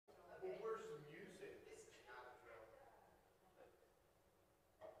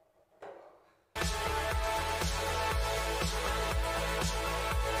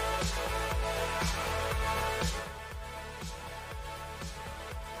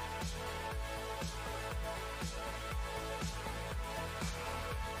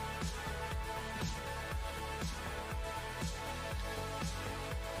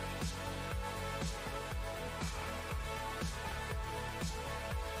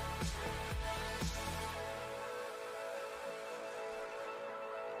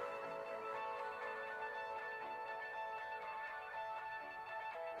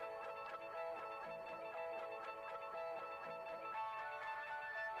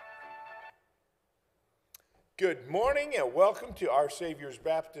Good morning and welcome to our Saviour's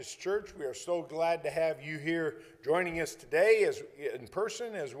Baptist Church. We are so glad to have you here joining us today in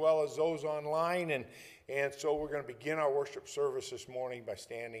person as well as those online. And so we're going to begin our worship service this morning by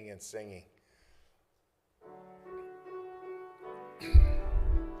standing and singing.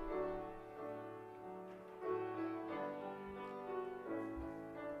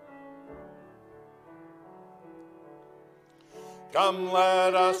 Come,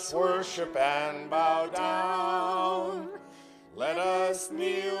 let us worship and bow down. Let us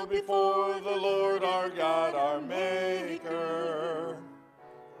kneel before the Lord our God, our Maker.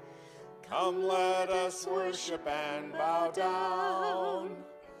 Come, let us worship and bow down.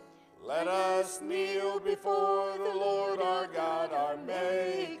 Let us kneel before the Lord our God, our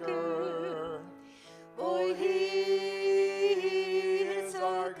Maker. For He is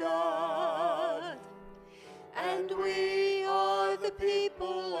our God, and we are the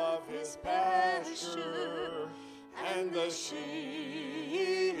people of His pasture, and the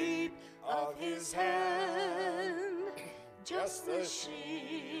sheep of His hand, just the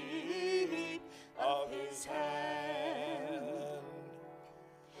sheep of His hand.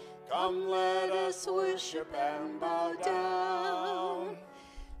 Come, let us worship and bow down.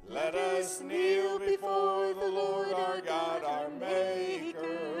 Let us kneel before the Lord our God, our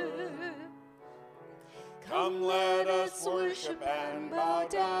Maker. Come, let us worship and bow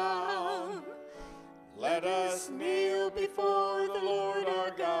down. Let us kneel before the Lord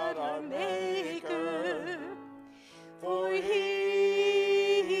our God, our Maker. For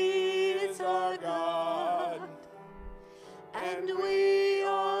He is our God, and we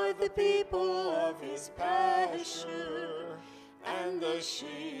are the people of His pasture, and the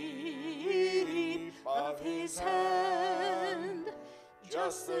sheep of His hand,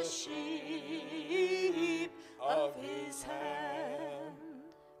 just the sheep of His hand.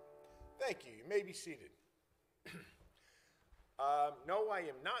 Thank you. You may be seated. No, I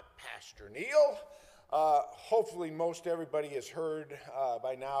am not Pastor Neil. Hopefully most everybody has heard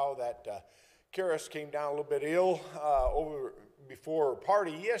by now that Karis came down a little bit ill before a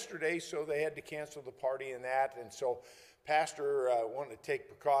party yesterday, so they had to cancel the party and that. And so Pastor wanted to take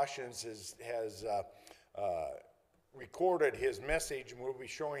precautions, has recorded his message, and we'll be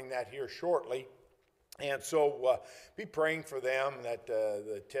showing that here shortly. And so be praying for them that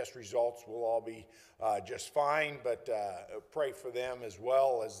the test results will all be just fine, but pray for them as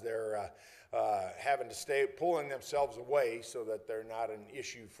well as they're having to pulling themselves away so that they're not an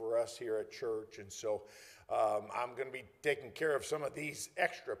issue for us here at church. And so I'm going to be taking care of some of these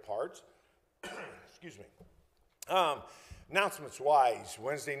extra parts. Excuse me. Announcements-wise,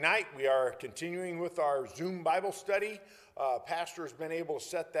 Wednesday night we are continuing with our Zoom Bible study. Pastor has been able to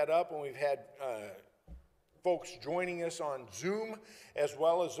set that up, and we've had folks joining us on Zoom, as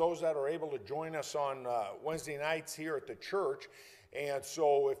well as those that are able to join us on Wednesday nights here at the church. And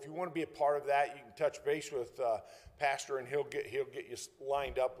so if you want to be a part of that, you can touch base with Pastor, and he'll get you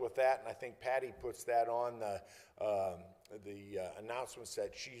lined up with that. And I think Patty puts that on the announcements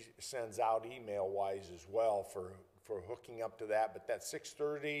that she sends out email-wise as well for hooking up to that. But that's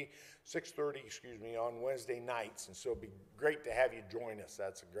 6:30, on Wednesday nights. And so it'd be great to have you join us.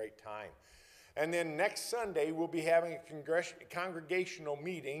 That's a great time. And then next Sunday, we'll be having a congregational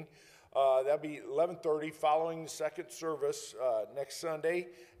meeting. That'll be 11:30 following the second service next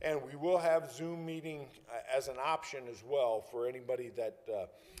Sunday. And we will have Zoom meeting as an option as well for anybody that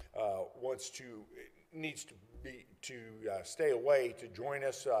needs to stay away to join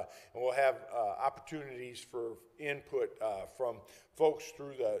us. And we'll have opportunities for input from folks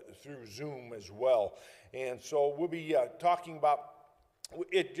through Zoom as well. And so we'll be talking about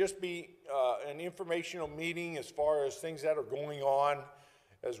it, just be an informational meeting as far as things that are going on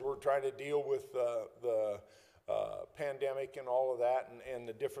as we're trying to deal with the pandemic and all of that, and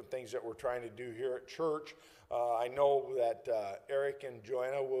the different things that we're trying to do here at church. I know that Eric and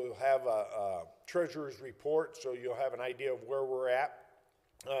Joanna will have a treasurer's report, so you'll have an idea of where we're at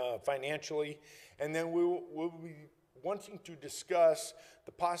financially. And then we'll be wanting to discuss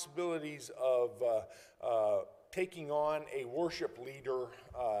the possibilities of taking on a worship leader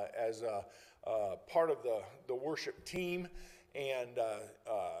as a part of the worship team, and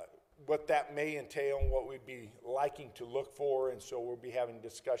what that may entail and what we'd be liking to look for. And so we'll be having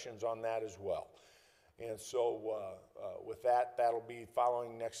discussions on that as well. And so with that, that'll be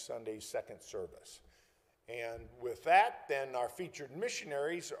following next Sunday's second service. And with that, then our featured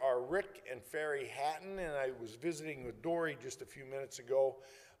missionaries are Rick and Ferry Hatton, and I was visiting with Dory just a few minutes ago.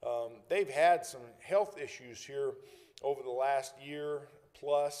 They've had some health issues here over the last year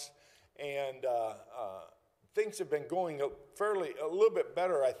plus, and things have been going a little bit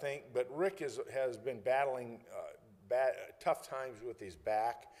better, I think, but Rick has been battling tough times with his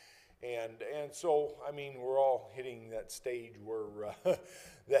back. And so, I mean, we're all hitting that stage where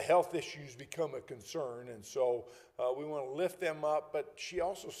the health issues become a concern. And so we want to lift them up. But she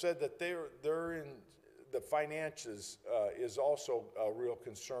also said that they're in the finances is also a real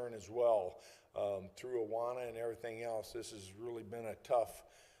concern as well. Through Awana and everything else, this has really been a tough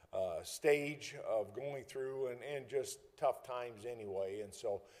stage of going through and just tough times anyway. And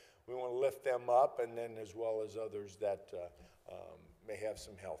so we want to lift them up, and then as well as others that may have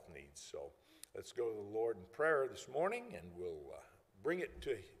some health needs. So let's go to the Lord in prayer this morning, and we'll bring it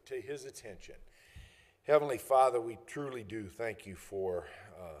to his attention. Heavenly Father, we truly do thank you for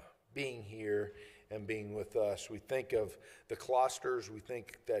being here and being with us. We think of the Closters. We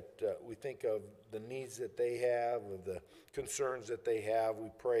think of the needs that they have, of the concerns that they have. We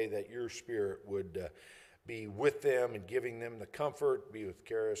pray that your Spirit would be with them and giving them the comfort. Be with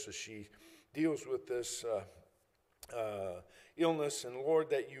Karis as she deals with this illness, and Lord,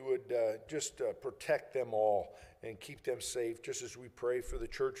 that you would just protect them all and keep them safe, just as we pray for the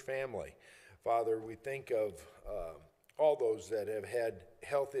church family. Father, we think of all those that have had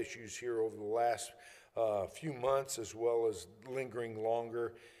health issues here over the last few months, as well as lingering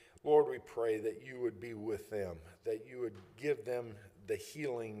longer. Lord, we pray that you would be with them, that you would give them the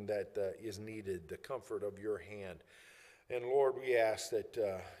healing that is needed, the comfort of your hand. And Lord, we ask that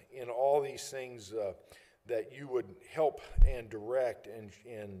in all these things that you would help and direct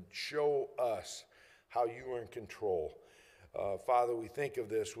and show us how you are in control. Father, we think of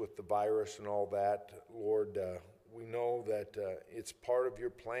this with the virus and all that. Lord, we know that it's part of your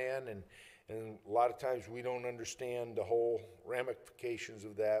plan, and a lot of times we don't understand the whole ramifications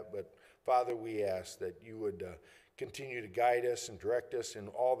of that. But Father, we ask that you would continue to guide us and direct us in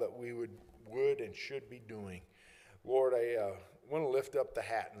all that we would and should be doing. Lord, I want to lift up the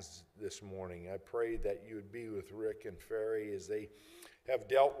Hattons this morning. I pray that you would be with Rick and Ferry as they have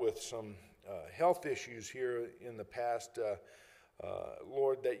dealt with some health issues here in the past.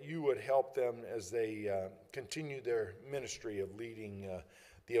 Lord, that you would help them as they continue their ministry of leading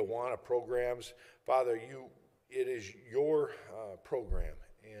the Awana programs. Father, it is your program,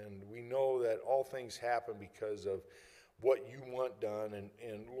 and we know that all things happen because of what you want done.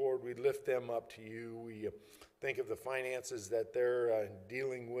 And Lord, we lift them up to you. We think of the finances that they're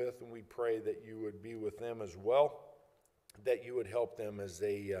dealing with, and we pray that you would be with them as well, that you would help them as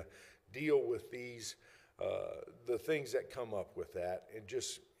they deal with these, the things that come up with that, and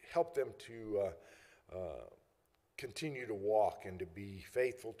just help them to continue to walk and to be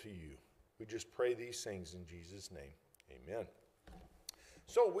faithful to you. We just pray these things in Jesus' name. Amen.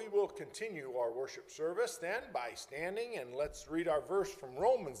 So we will continue our worship service then by standing, and let's read our verse from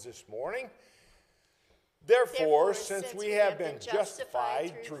Romans this morning. Therefore, since we have been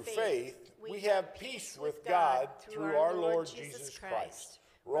justified through faith, we have peace with God through our Lord Jesus Christ.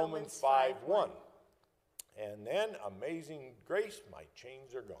 Romans 5:1. And then, amazing grace, my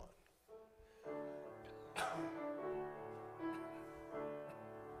chains are gone.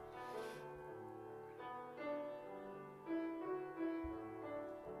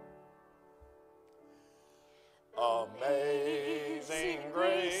 Amazing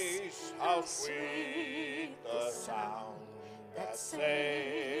grace, how sweet the sound that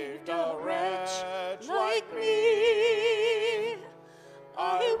saved a wretch like me.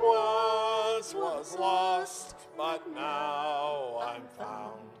 I once was lost, but now I'm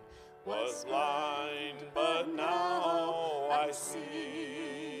found. Was blind, but now I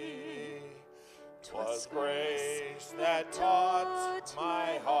see. 'Twas grace that taught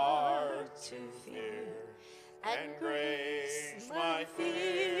my heart to fear, and grace my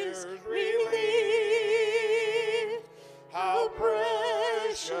fears relieved. How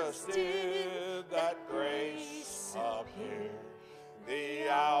precious did that grace appear, the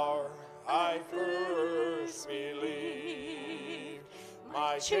hour I first believed.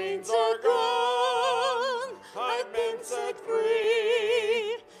 My chains are gone, I've been set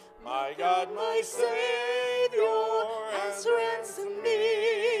free. My God, my Savior has ransomed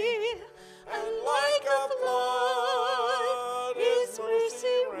me. And like a flood, his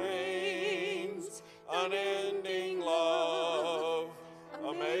mercy reigns, unending love,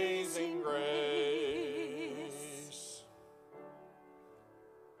 amazing grace.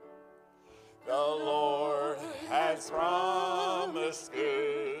 The Lord has promised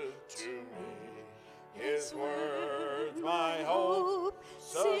good to me. His word my hope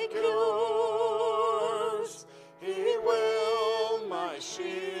secures. He will my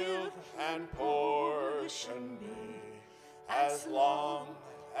shield and portion be, as long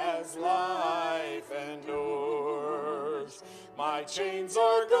as life endures. My chains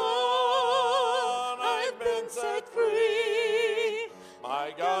are gone, I've been set free.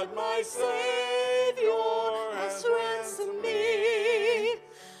 My God, my Savior has ransomed me.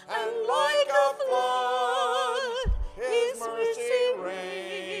 And like a flood, His mercy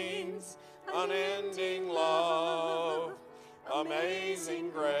reigns. Unending love,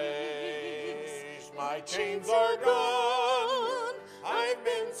 amazing grace. My chains are gone, I've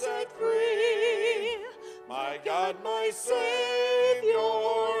been set free. My God, my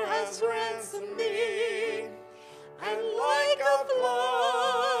Savior has ransomed me. And like a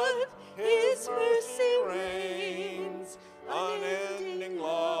flood, His mercy reigns. Unending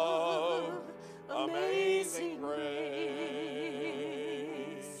love, amazing grace.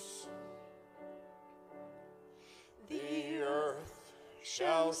 The earth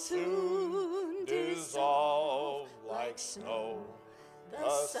shall soon dissolve like snow.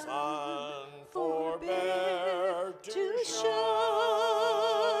 The sun forbear to shine,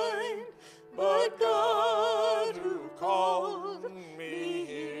 but God who called me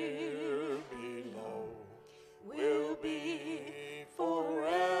here below will be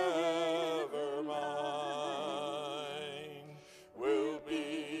forever mine, will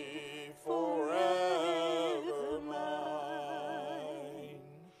be forever mine.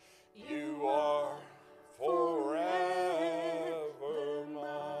 You are forever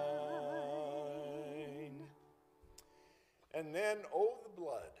mine. And then, oh, the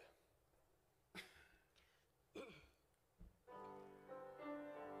blood.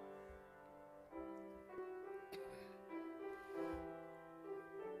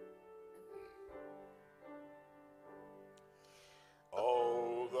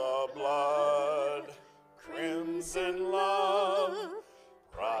 Oh, the blood, crimson love,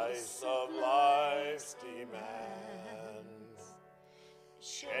 price of life's demands.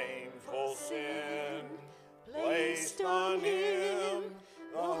 Shameful sin placed on Him,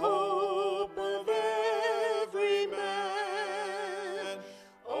 the hope of every man.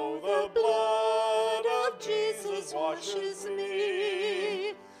 Oh, the blood of Jesus washes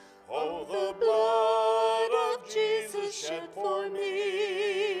me. Oh, the blood of Jesus shed for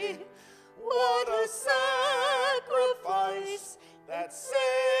me. What a sacrifice that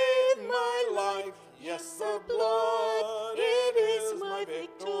saved my life. Yes, the blood, it is my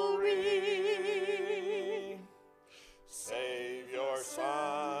victory. Savior,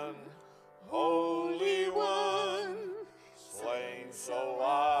 Son, Holy One, slain so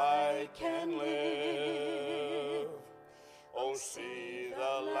I can live. Oh, see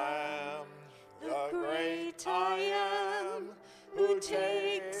the Lamb, the great I am, who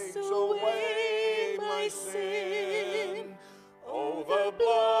takes away my sin. Oh, the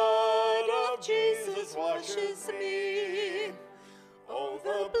blood of Jesus washes me. Oh,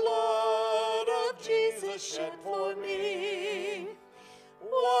 the blood of Jesus shed for me.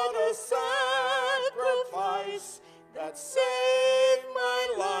 What a sacrifice that saved my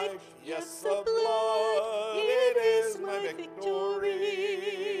life. Yes, the blood, it is my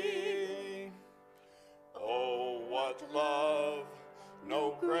victory. Oh, what love,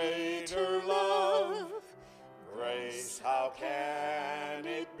 no greater love. Grace, how can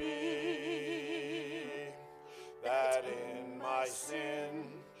it be that in my sin,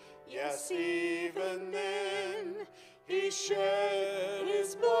 yes, even then, He shed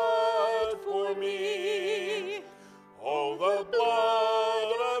His blood for me. Oh, the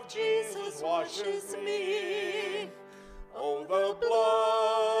blood of Jesus washes me. Oh, the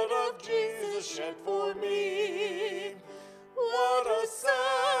blood of Jesus shed for me. What a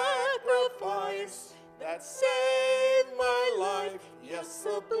sacrifice that saved my life. Yes,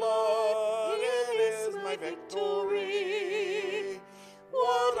 the blood, it is my victory.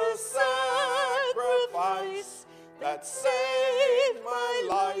 What a sacrifice that saved my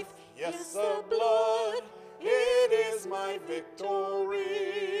life. Yes, the blood, it is my victory.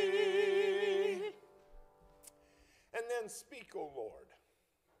 And then speak, O Lord.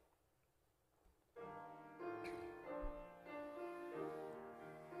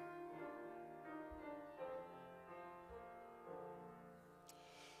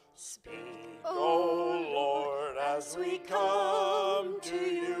 Speak, O Lord, as we come to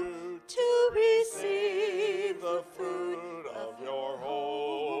you to receive the fruit of your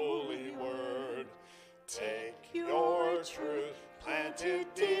holy word. Take your truth planted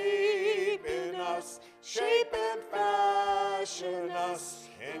deep in us, shape and fashion us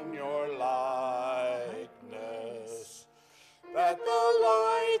in your likeness, that the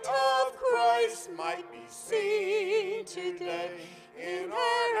light of Christ might be seen today in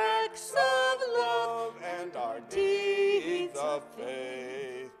our acts of love and our deeds of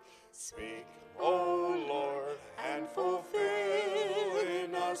faith. Speak, O Lord, and fulfill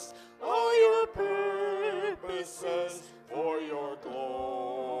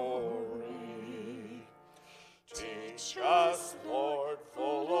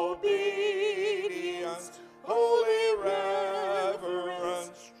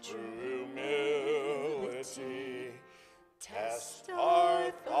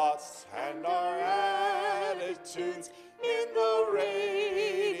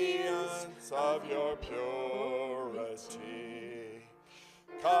of your purity.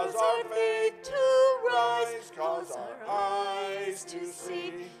 Cause our faith to rise, cause our eyes to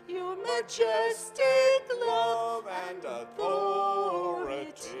see your majestic love and authority.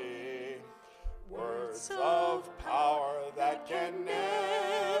 Words of power that can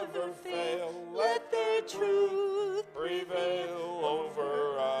never fail, let their truth prevail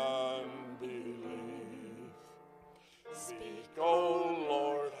over unbelief. Speak, O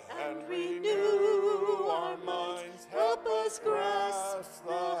Lord, and renew our minds. Help us grasp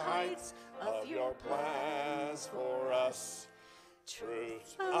the heights of your plans for us.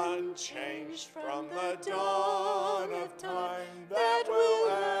 Truth unchanged from the dawn of time that will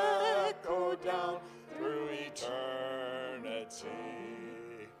echo down through eternity.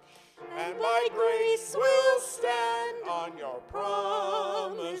 And by grace we'll stand on your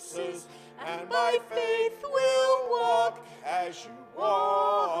promises, and by faith we'll walk as you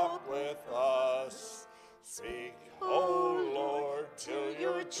walk with us. Speak, O Lord, till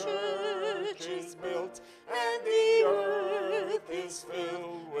your church is built and the earth is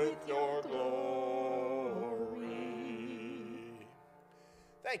filled with your glory.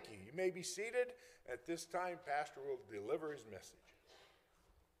 Thank you. You may be seated. At this time, Pastor will deliver his message.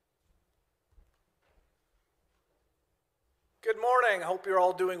 Good morning. I hope you're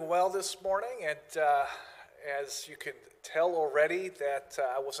all doing well this morning. And as you can tell already that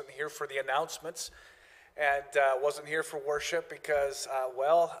I wasn't here for the announcements and wasn't here for worship because,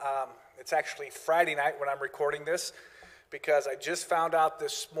 it's actually Friday night when I'm recording this, because I just found out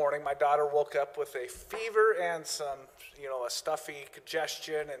this morning my daughter woke up with a fever and some, a stuffy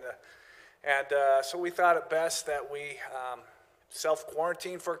congestion. And so we thought it best that we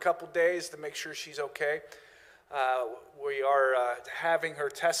self-quarantine for a couple days to make sure she's okay. We are having her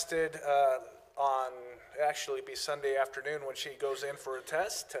tested on, actually be Sunday afternoon when she goes in for a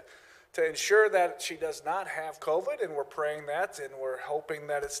test to ensure that she does not have COVID, and we're praying that, and we're hoping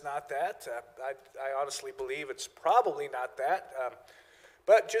that it's not that. I honestly believe it's probably not that.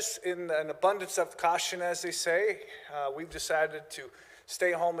 But just in an abundance of caution, as they say, we've decided to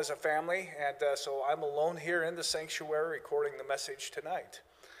stay home as a family, and so I'm alone here in the sanctuary recording the message tonight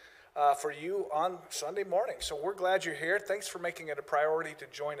for you on Sunday morning. So we're glad you're here. Thanks for making it a priority to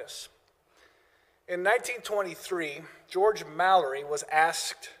join us. In 1923, George Mallory was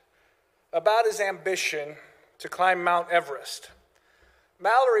asked about his ambition to climb Mount Everest.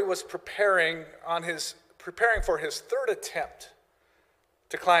 Mallory was preparing for his third attempt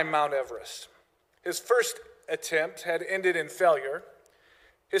to climb Mount Everest. His first attempt had ended in failure.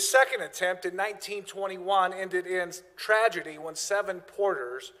 His second attempt in 1921 ended in tragedy when 7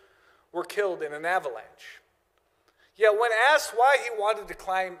 porters were killed in an avalanche. Yet when asked why he wanted to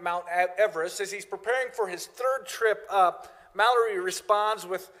climb Mount Everest as he's preparing for his third trip up, Mallory responds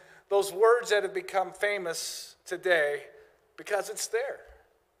with those words that have become famous today: because it's there.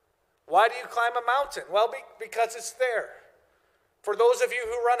 Why do you climb a mountain? Well, because it's there. For those of you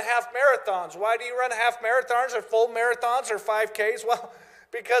who run half marathons, why do you run half marathons or full marathons or 5Ks? Well,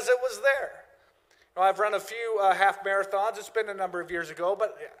 because it was there. I've run a few half marathons. It's been a number of years ago,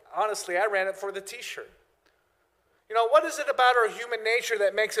 but honestly, I ran it for the t-shirt. What is it about our human nature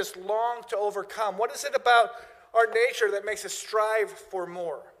that makes us long to overcome? What is it about our nature that makes us strive for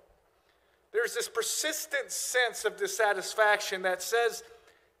more? There's this persistent sense of dissatisfaction that says,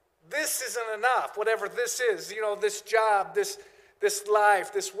 this isn't enough, whatever this is, this job, this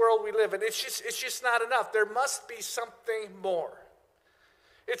life, this world we live in. It's just not enough. There must be something more.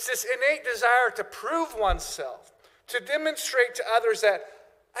 It's this innate desire to prove oneself, to demonstrate to others that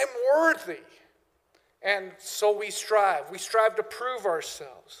I'm worthy. And so we strive. We strive to prove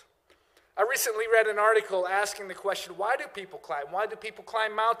ourselves. I recently read an article asking the question, why do people climb? Why do people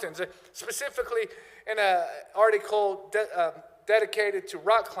climb mountains? Specifically in an article dedicated to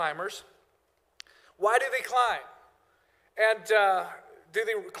rock climbers. Why do they climb? And do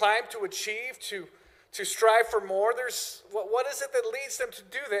they climb to achieve, to strive for more? What is it that leads them to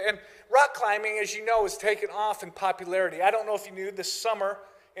do that? And rock climbing, as you know, has taken off in popularity. I don't know if you knew, this summer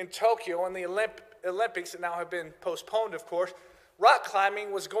in Tokyo in the Olympics that now have been postponed, of course, rock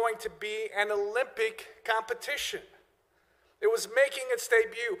climbing was going to be an Olympic competition. It was making its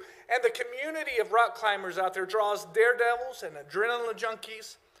debut. And the community of rock climbers out there draws daredevils and adrenaline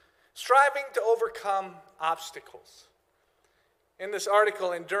junkies, striving to overcome obstacles. In this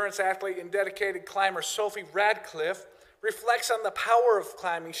article, endurance athlete and dedicated climber Sophie Radcliffe reflects on the power of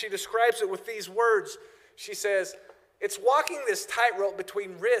climbing. She describes it with these words. She says, "It's walking this tightrope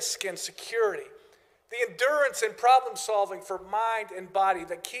between risk and security. The endurance and problem solving for mind and body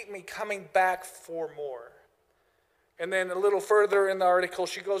that keep me coming back for more." And then a little further in the article,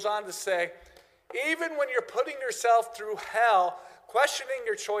 she goes on to say, Even when you're putting yourself through hell, questioning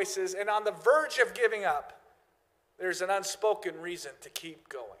your choices, and on the verge of giving up, there's an unspoken reason to keep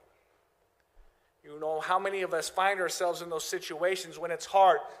going. You know how many of us find ourselves in those situations when it's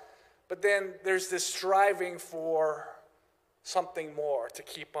hard, but then there's this striving for something more to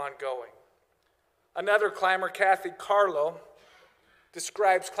keep on going. Another climber, Kathy Carlo,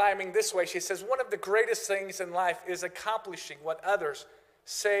 describes climbing this way. She says, one of the greatest things in life is accomplishing what others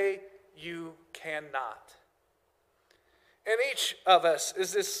say you cannot. And each of us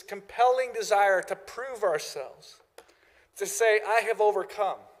is this compelling desire to prove ourselves, to say, I have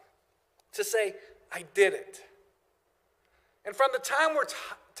overcome, to say, I did it. And from the time we're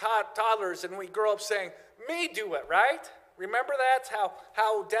toddlers and we grow up saying, me do it, right? Remember that?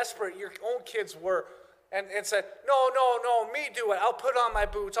 How desperate your own kids were and said, no, me do it. I'll put on my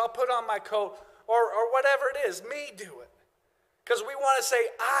boots, I'll put on my coat, or whatever it is, me do it. Because we want to say,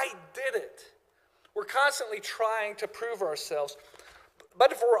 I did it. We're constantly trying to prove ourselves.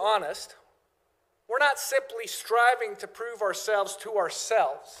 But if we're honest, we're not simply striving to prove ourselves to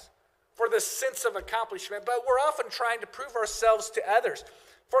ourselves for the sense of accomplishment, but we're often trying to prove ourselves to others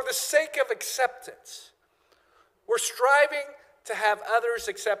for the sake of acceptance. We're striving to have others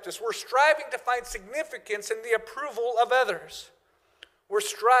accept us. We're striving to find significance in the approval of others. We're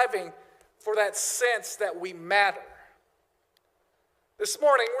striving for that sense that we matter. This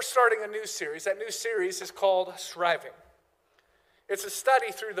morning, we're starting a new series. That new series is called Striving. It's a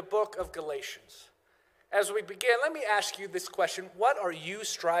study through the book of Galatians. As we begin, let me ask you this question. What are you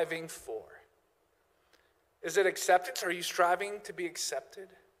striving for? Is it acceptance? Are you striving to be accepted?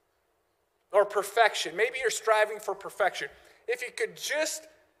 Or perfection? Maybe you're striving for perfection. If you could just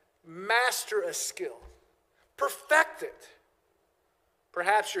master a skill, perfect it.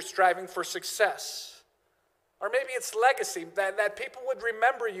 Perhaps you're striving for success. Or maybe it's legacy, that people would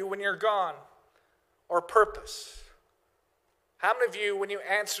remember you when you're gone. Or purpose. How many of you, when you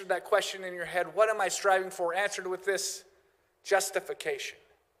answered that question in your head, what am I striving for, answered with this, justification?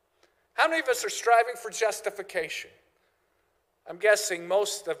 How many of us are striving for justification? I'm guessing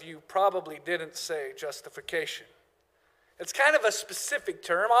most of you probably didn't say justification. It's kind of a specific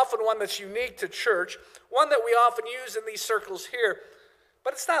term, often one that's unique to church, one that we often use in these circles here.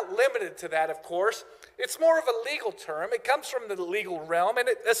 But it's not limited to that, of course. It's more of a legal term. It comes from the legal realm, and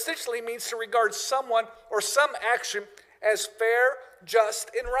it essentially means to regard someone or some action as fair,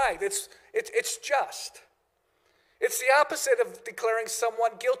 just, and right. It's just. It's the opposite of declaring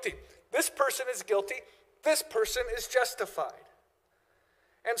someone guilty. This person is guilty. This person is justified.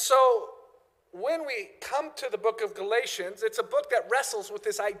 And so when we come to the book of Galatians, it's a book that wrestles with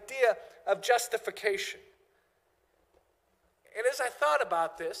this idea of justification. And as I thought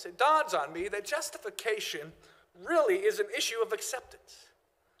about this, it dawns on me that justification really is an issue of acceptance.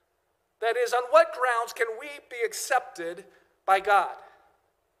 That is, on what grounds can we be accepted by God?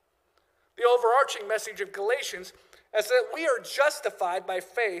 The overarching message of Galatians is that we are justified by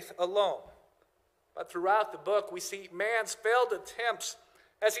faith alone. But throughout the book, we see man's failed attempts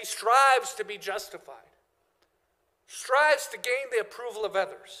as he strives to be justified, strives to gain the approval of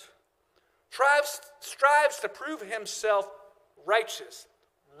others, strives to prove himself righteous,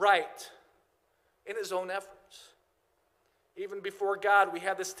 right, in his own efforts. Even before God, we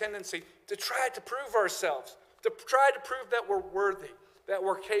have this tendency to try to prove ourselves, to try to prove that we're worthy, that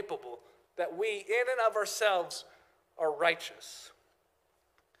we're capable, that we, in and of ourselves, are righteous.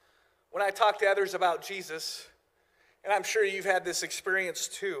 When I talk to others about Jesus, and I'm sure you've had this experience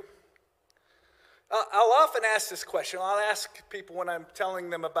too, I'll often ask this question. I'll ask people when I'm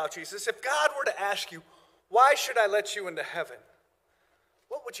telling them about Jesus, if God were to ask you, why should I let you into heaven?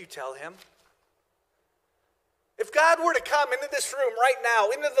 What would you tell him? If God were to come into this room right now,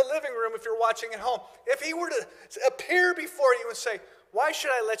 into the living room if you're watching at home, if he were to appear before you and say, why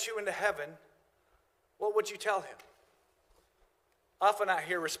should I let you into heaven? What would you tell him? Often I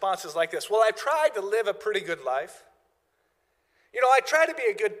hear responses like this. Well, I've tried to live a pretty good life. You know, I try to be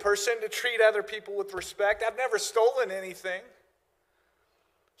a good person, to treat other people with respect. I've never stolen anything.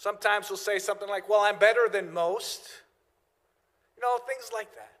 Sometimes we'll say something like, well, I'm better than most. You know, things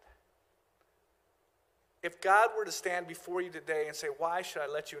like that. If God were to stand before you today and say, why should I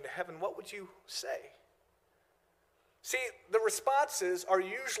let you into heaven? What would you say? See, the responses are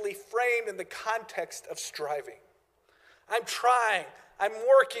usually framed in the context of striving. I'm trying. I'm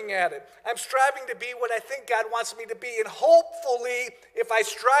working at it. I'm striving to be what I think God wants me to be. And hopefully, if I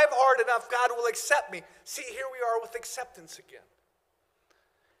strive hard enough, God will accept me. See, here we are with acceptance again.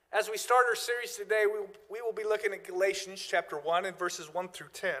 As we start our series today, we will be looking at Galatians chapter 1 and verses 1 through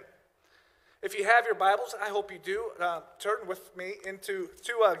 10. If you have your Bibles, I hope you do, turn with me to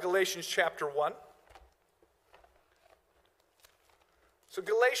Galatians chapter 1. So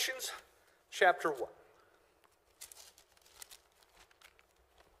Galatians chapter 1.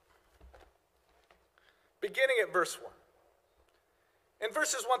 Beginning at verse 1. In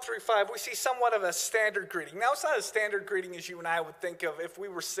verses 1 through 5, we see somewhat of a standard greeting. Now, it's not a standard greeting as you and I would think of if we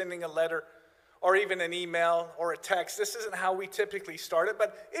were sending a letter or even an email or a text. This isn't how we typically start it,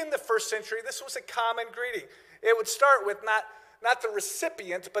 but in the first century, this was a common greeting. It would start with not the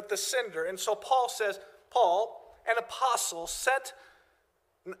recipient, but the sender. And so Paul says, Paul, an apostle, sent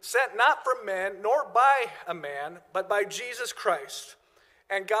not from men, nor by a man, but by Jesus Christ,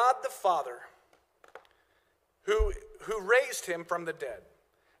 and God the Father, who raised him from the dead,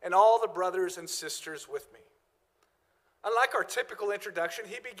 and all the brothers and sisters with me. Unlike our typical introduction,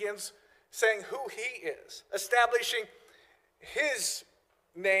 he begins saying who he is, establishing his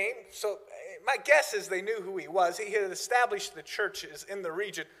name. So my guess is they knew who he was. He had established the churches in the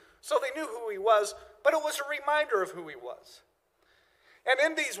region, so they knew who he was, but it was a reminder of who he was. And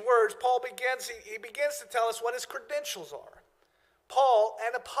in these words, Paul begins to tell us what his credentials are. Paul,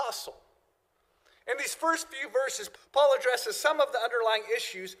 an apostle. In these first few verses, Paul addresses some of the underlying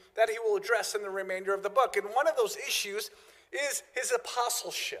issues that he will address in the remainder of the book. And one of those issues is his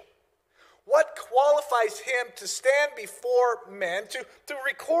apostleship. What qualifies him to stand before men, to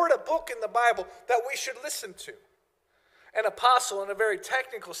record a book in the Bible that we should listen to? An apostle, in a very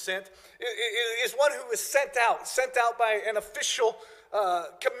technical sense, is one who is sent out by an official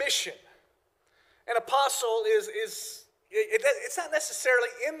commission. An apostle it's not necessarily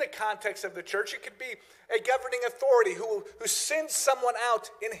in the context of the church. It could be a governing authority who sends someone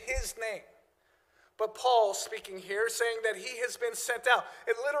out in his name. But Paul, speaking here, saying that he has been sent out.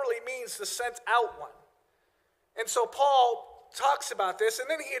 It literally means the sent out one. And so Paul talks about this, and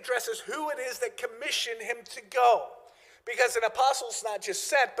then he addresses who it is that commissioned him to go. Because an apostle's not just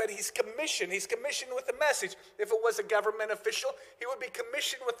sent, but he's commissioned. He's commissioned with a message. If it was a government official, he would be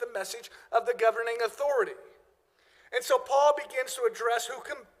commissioned with the message of the governing authority. And so Paul begins to address who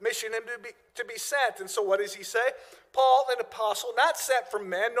commissioned him to be sent. And so what does he say? Paul, an apostle, not sent from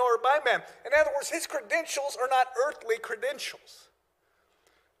men nor by men. In other words, his credentials are not earthly credentials.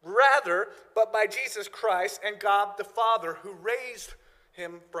 Rather, but by Jesus Christ and God the Father, who raised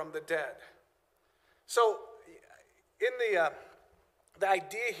him from the dead. So in the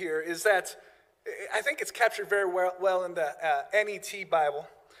idea here is that I think it's captured very well in the NET Bible.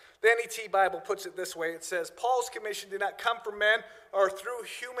 The NET Bible puts it this way. It says, Paul's commission did not come from men or through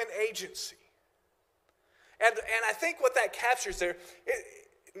human agency. And I think what that captures there,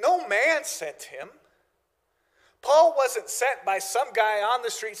 no man sent him. Paul wasn't sent by some guy on the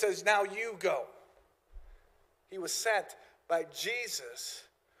street says, now you go. He was sent by Jesus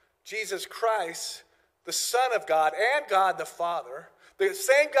Christ, the Son of God and God the Father, the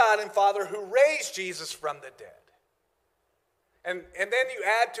same God and Father who raised Jesus from the dead. And then you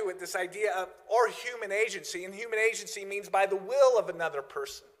add to it this idea of, or human agency. And human agency means by the will of another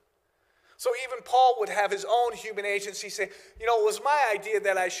person. So even Paul would have his own human agency say, it was my idea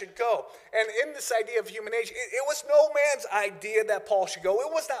that I should go. And in this idea of human agency, it was no man's idea that Paul should go.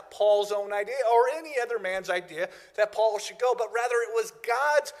 It was not Paul's own idea or any other man's idea that Paul should go, but rather it was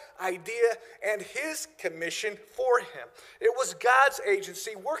God's idea and his commission for him. It was God's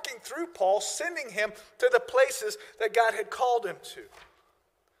agency working through Paul, sending him to the places that God had called him to.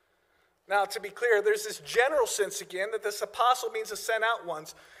 Now, to be clear, there's this general sense again that this apostle means the sent out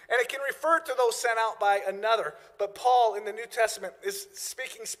ones. And it can refer to those sent out by another. But Paul in the New Testament is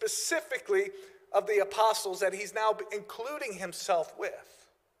speaking specifically of the apostles that he's now including himself with.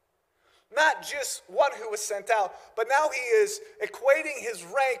 Not just one who was sent out, but now he is equating his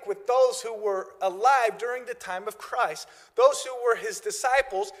rank with those who were alive during the time of Christ. Those who were his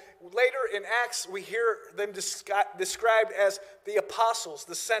disciples. Later in Acts, we hear them described as the apostles,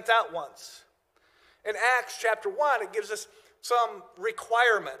 the sent out ones. In Acts chapter 1, it gives us some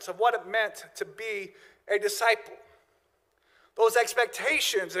requirements of what it meant to be a disciple. Those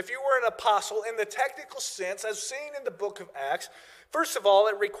expectations, if you were an apostle in the technical sense, as seen in the book of Acts, first of all,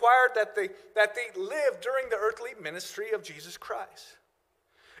 it required that they lived during the earthly ministry of Jesus Christ.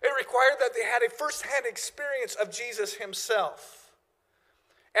 It required that they had a firsthand experience of Jesus himself,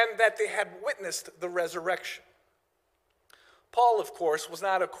 and that they had witnessed the resurrection. Paul, of course, was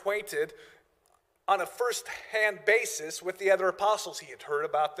not acquainted on a first-hand basis with the other apostles. He had heard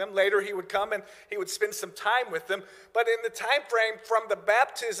about them. Later he would come and he would spend some time with them. But in the time frame from the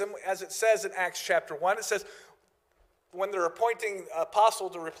baptism, as it says in Acts chapter 1, it says when they're appointing an apostle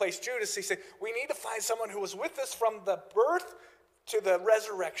to replace Judas, he said, we need to find someone who was with us from the birth to the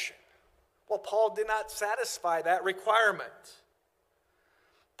resurrection. Well, Paul did not satisfy that requirement.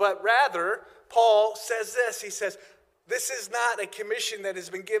 But rather, Paul says this. He says, this is not a commission that has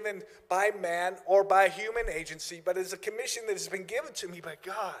been given by man or by human agency, but is a commission that has been given to me by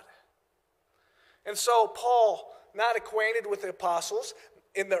God. And so Paul, not acquainted with the apostles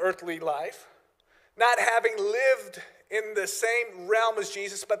in the earthly life, not having lived in the same realm as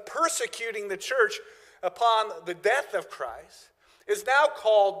Jesus, but persecuting the church upon the death of Christ, is now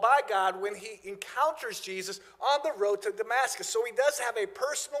called by God when he encounters Jesus on the road to Damascus. So he does have a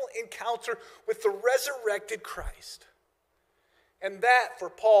personal encounter with the resurrected Christ. And that, for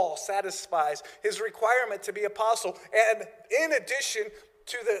Paul, satisfies his requirement to be apostle. And in addition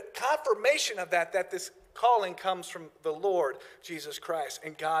to the confirmation of that this calling comes from the Lord Jesus Christ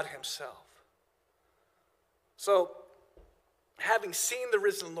and God himself. So, having seen the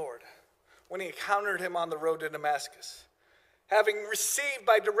risen Lord when he encountered him on the road to Damascus, having received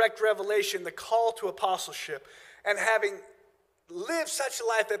by direct revelation the call to apostleship, and having lived such a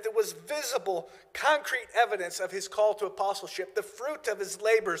life that there was visible, concrete evidence of his call to apostleship, the fruit of his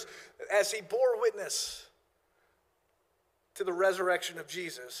labors as he bore witness to the resurrection of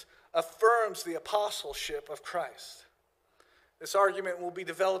Jesus, affirms the apostleship of Christ. This argument will be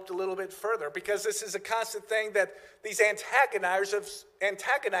developed a little bit further because this is a constant thing that these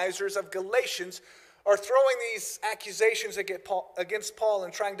antagonizers of Galatians are throwing these accusations against Paul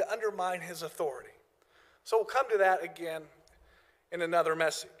and trying to undermine his authority. So we'll come to that again in another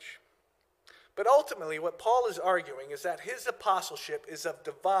message. But ultimately, what Paul is arguing is that his apostleship is of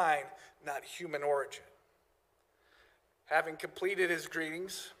divine, not human origin. Having completed his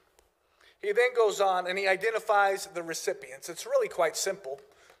greetings, he then goes on and he identifies the recipients. It's really quite simple.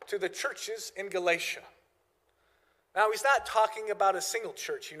 To the churches in Galatia. Now, he's not talking about a single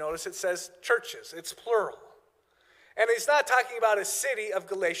church. You notice it says churches. It's plural. And he's not talking about a city of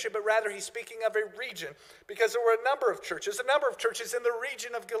Galatia, but rather he's speaking of a region, because there were a number of churches in the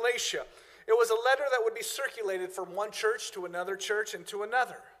region of Galatia. It was a letter that would be circulated from one church to another church and to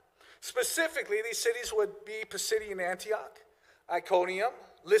another. Specifically, these cities would be Pisidian Antioch, Iconium,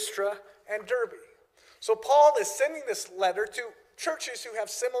 Lystra, and Derbe. So Paul is sending this letter to churches who have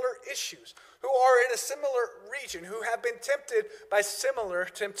similar issues, who are in a similar region, who have been tempted by similar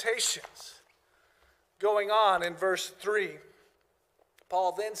temptations. Going on in verse 3,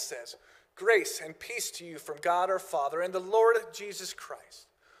 Paul then says, "Grace and peace to you from God our Father and the Lord Jesus Christ,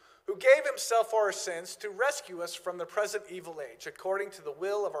 who gave himself for our sins to rescue us from the present evil age, according to the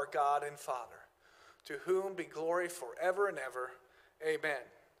will of our God and Father, to whom be glory forever and ever. Amen."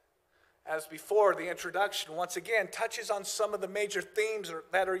 As before, the introduction once again touches on some of the major themes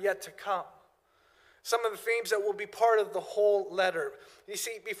that are yet to come. Some of the themes that will be part of the whole letter. You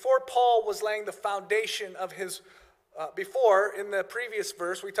see, before Paul was laying the foundation of his, in the previous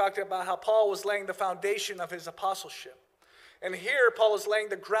verse, we talked about how Paul was laying the foundation of his apostleship. And here, Paul is laying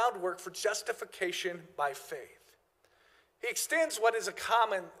the groundwork for justification by faith. He extends what is a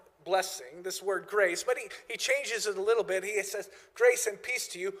common blessing, this word grace, but he changes it a little bit. He says, grace and peace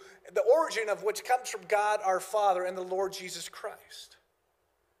to you, the origin of which comes from God our Father and the Lord Jesus Christ.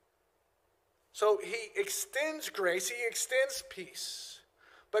 So he extends grace, he extends peace,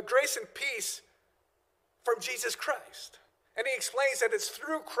 but grace and peace from Jesus Christ. And he explains that it's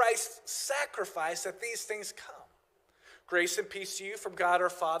through Christ's sacrifice that these things come. Grace and peace to you from God our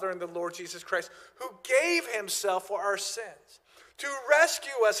Father and the Lord Jesus Christ, who gave himself for our sins to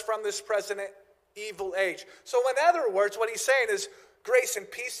rescue us from this present evil age. So in other words, what he's saying is grace and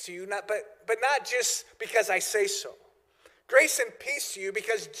peace to you, but not just because I say so. Grace and peace to you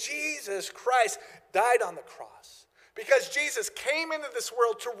because Jesus Christ died on the cross. Because Jesus came into this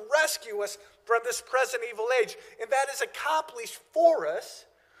world to rescue us from this present evil age. And that is accomplished for us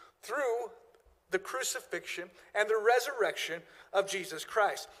through the crucifixion and the resurrection of Jesus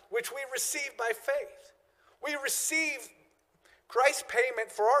Christ, which we receive by faith. We receive Christ's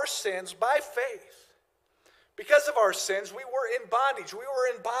payment for our sins by faith. Because of our sins, we were in bondage. We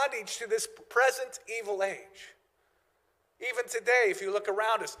were in bondage to this present evil age. Even today, if you look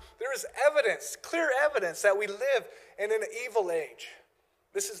around us, there is evidence, clear evidence that we live in an evil age.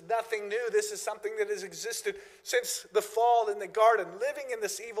 This is nothing new. This is something that has existed since the fall in the garden, living in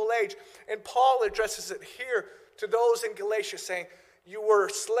this evil age. And Paul addresses it here to those in Galatia, saying, you were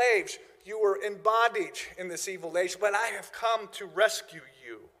slaves, you were in bondage in this evil age, but I have come to rescue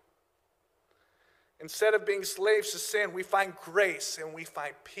you. Instead of being slaves to sin, we find grace and we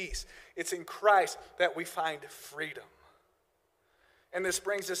find peace. It's in Christ that we find freedom. And this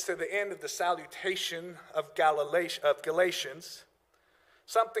brings us to the end of the salutation of Galatians.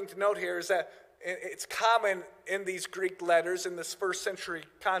 Something to note here is that it's common in these Greek letters, in this first century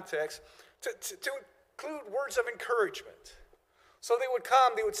context, to include words of encouragement. So they would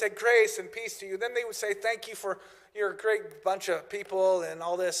come, they would say grace and peace to you. Then they would say thank you for your great bunch of people and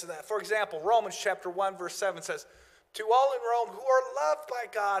all this and that. For example, Romans chapter 1 verse 7 says, to all in Rome who are loved by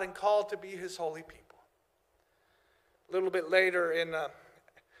God and called to be his holy people. A little bit later in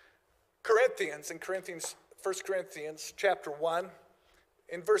Corinthians, 1 Corinthians chapter 1,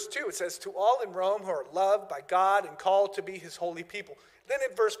 in verse 2 it says, to all in Rome who are loved by God and called to be his holy people. Then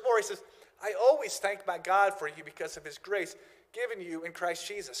in verse 4 he says, I always thank my God for you because of his grace given you in Christ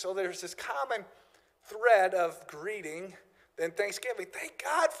Jesus. So there's this common thread of greeting and thanksgiving. Thank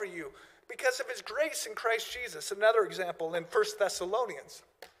God for you because of his grace in Christ Jesus. Another example in 1 Thessalonians.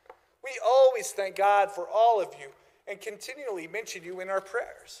 We always thank God for all of you and continually mention you in our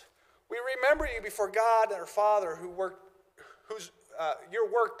prayers. We remember you before God our Father whose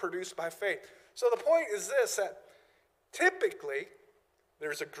your work produced by faith. So the point is this, that typically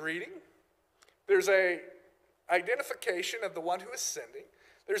there's a greeting, there's a identification of the one who is sending,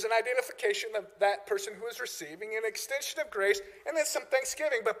 there's an identification of that person who is receiving, an extension of grace, and then some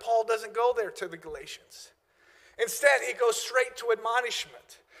thanksgiving. But Paul doesn't go there to the Galatians. Instead, he goes straight to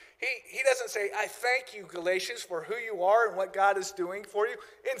admonishment. He doesn't say, I thank you, Galatians, for who you are and what God is doing for you.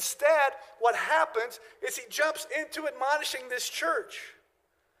 Instead, what happens is he jumps into admonishing this church.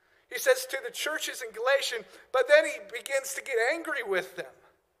 He says to the churches in Galatia, but then he begins to get angry with them.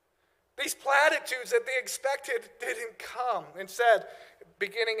 These platitudes that they expected didn't come. Instead,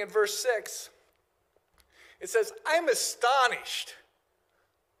 beginning in verse 6, it says, I'm astonished.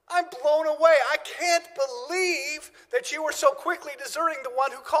 I'm blown away. I can't believe that you are so quickly deserting the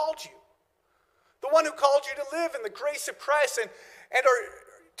one who called you. The one who called you to live in the grace of Christ and are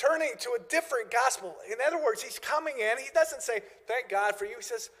turning to a different gospel. In other words, he's coming in. He doesn't say, thank God for you. He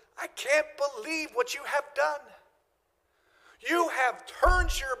says, I can't believe what you have done. You have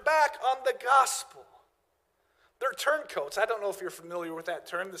turned your back on the gospel. They're turncoats. I don't know if you're familiar with that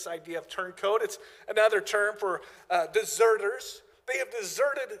term, this idea of turncoat. It's another term for deserters. They have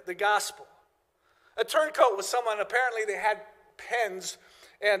deserted the gospel. A turncoat was someone, apparently they had pens,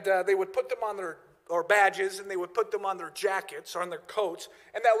 and they would put them on their, or badges, and they would put them on their jackets or on their coats,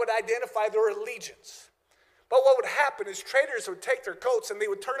 and that would identify their allegiance. But what would happen is traders would take their coats and they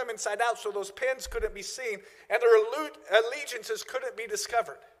would turn them inside out so those pins couldn't be seen and their allegiances couldn't be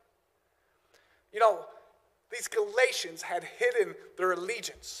discovered. You know, these Galatians had hidden their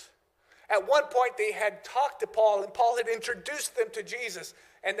allegiance. At one point they had talked to Paul and Paul had introduced them to Jesus,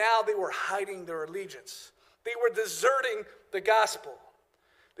 and now they were hiding their allegiance. They were deserting the gospel.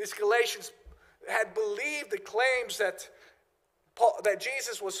 These Galatians had believed the claims that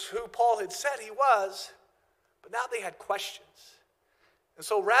Jesus was who Paul had said he was, but now they had questions. And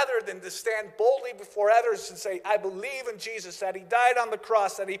so rather than to stand boldly before others and say, I believe in Jesus, that he died on the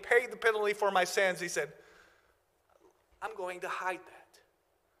cross, that he paid the penalty for my sins, he said, I'm going to hide that.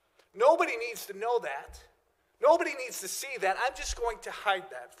 Nobody needs to know that. Nobody needs to see that. I'm just going to hide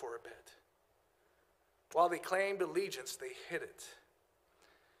that for a bit. While they claimed allegiance, they hid it.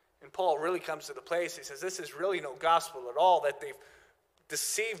 And Paul really comes to the place, he says, this is really no gospel at all that they've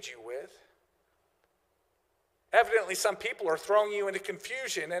deceived you with. Evidently, some people are throwing you into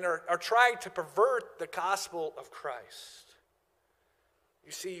confusion and are trying to pervert the gospel of Christ.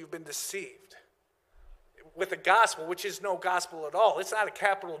 You see, you've been deceived with a gospel, which is no gospel at all. It's not a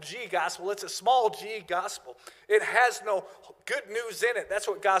capital G gospel. It's a small g gospel. It has no good news in it. That's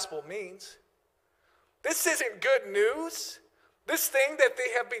what gospel means. This isn't good news. This thing that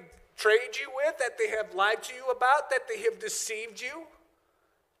they have betrayed you with, that they have lied to you about, that they have deceived you,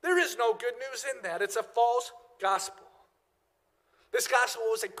 there is no good news in that. It's a false gospel. This gospel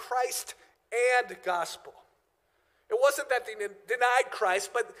was a Christ and gospel. It wasn't that they denied Christ,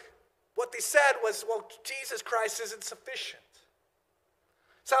 but what they said was, well, Jesus Christ isn't sufficient.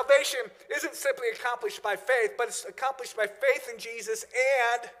 Salvation isn't simply accomplished by faith, but it's accomplished by faith in Jesus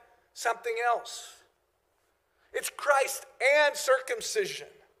and something else. It's Christ and circumcision.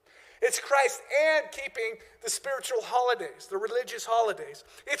 It's Christ and keeping the spiritual holidays, the religious holidays.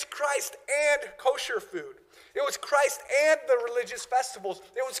 It's Christ and kosher food. It was Christ and the religious festivals.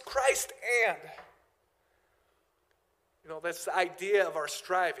 It was Christ and. You know, that's the idea of our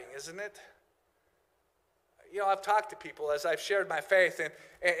striving, isn't it? You know, I've talked to people as I've shared my faith,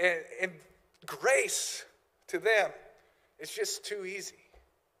 and grace to them is just too easy.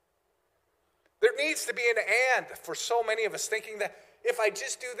 There needs to be an and for so many of us, thinking that if I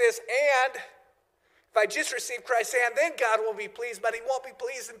just do this and, if I just receive Christ and, then God will be pleased, but he won't be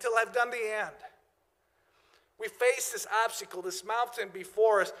pleased until I've done the and. We face this obstacle, this mountain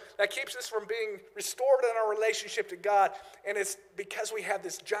before us that keeps us from being restored in our relationship to God. And it's because we have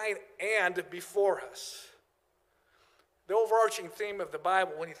this giant "and" before us. The overarching theme of the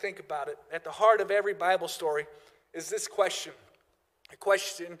Bible, when you think about it, at the heart of every Bible story is this question. A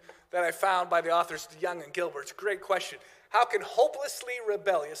question that I found by the authors Young and Gilbert. It's a great question. How can hopelessly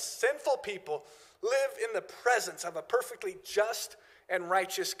rebellious, sinful people live in the presence of a perfectly just and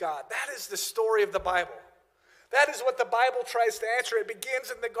righteous God? That is the story of the Bible. That is what the Bible tries to answer. It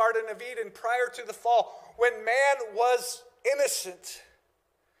begins in the Garden of Eden prior to the fall, when man was innocent.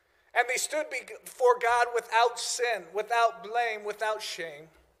 And they stood before God without sin, without blame, without shame.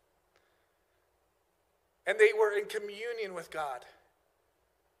 And they were in communion with God.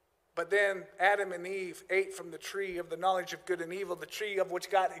 But then Adam and Eve ate from the tree of the knowledge of good and evil, the tree of which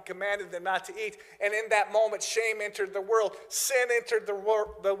God had commanded them not to eat. And in that moment, shame entered the world. Sin entered the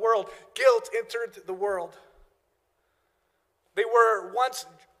world. Guilt entered the world. They were once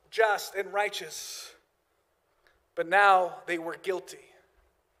just and righteous, but now they were guilty.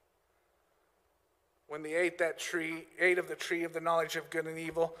 When they ate of the tree of the knowledge of good and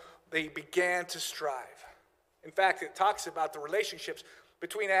evil, they began to strive. In fact, it talks about the relationships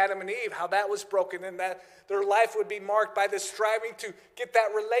between Adam and Eve, how that was broken, and that their life would be marked by this striving to get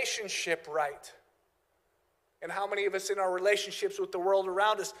that relationship right. And how many of us in our relationships with the world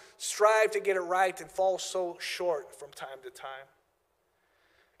around us strive to get it right and fall so short from time to time.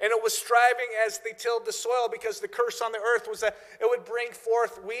 And it was striving as they tilled the soil, because the curse on the earth was that it would bring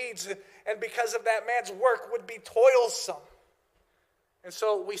forth weeds, and because of that, man's work would be toilsome. And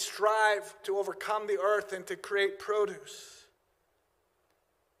so we strive to overcome the earth and to create produce.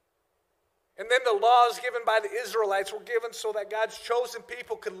 And then the laws given by the Israelites were given so that God's chosen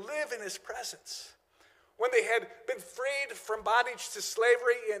people could live in his presence. When they had been freed from bondage to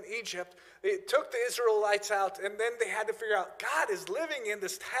slavery in Egypt, they took the Israelites out, and then they had to figure out, God is living in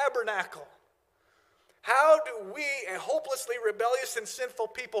this tabernacle. How do we, a hopelessly rebellious and sinful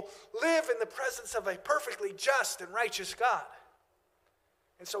people, live in the presence of a perfectly just and righteous God?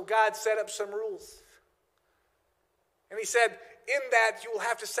 And so God set up some rules. And he said, in that you will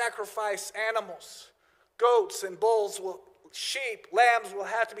have to sacrifice animals. Goats and bulls, sheep, lambs will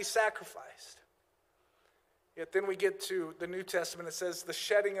have to be sacrificed. Yet then we get to the New Testament. It says,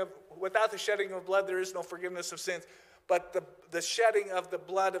 without the shedding of blood, there is no forgiveness of sins. But the shedding of the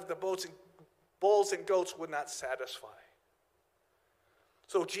blood of the bulls and goats would not satisfy.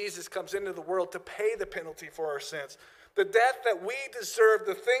 So Jesus comes into the world to pay the penalty for our sins. The death that we deserved,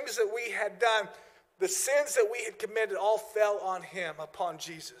 the things that we had done, the sins that we had committed, all fell on him, upon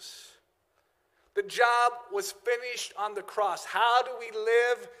Jesus. The job was finished on the cross. How do we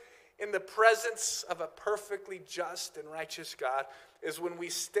live in the presence of a perfectly just and righteous God? Is when we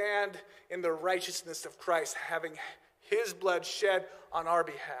stand in the righteousness of Christ, having his blood shed on our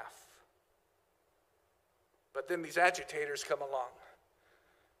behalf. But then these agitators come along.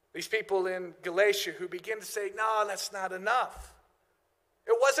 These people in Galatia who begin to say, no, that's not enough.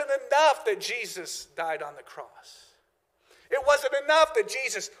 It wasn't enough that Jesus died on the cross. It wasn't enough that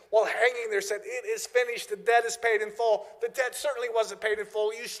Jesus, while hanging there, said, it is finished, the debt is paid in full. The debt certainly wasn't paid in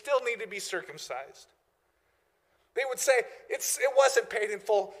full. You still need to be circumcised. They would say, it wasn't paid in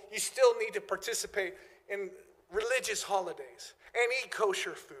full. You still need to participate in religious holidays and eat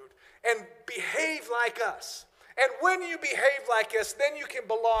kosher food and behave like us. And when you behave like us, then you can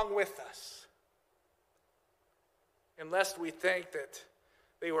belong with us. Unless we think that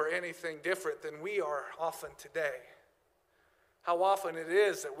they were anything different than we are often today. How often it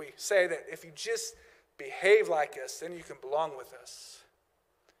is that we say that if you just behave like us, then you can belong with us.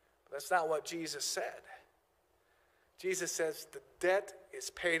 But that's not what Jesus said. Jesus says the debt is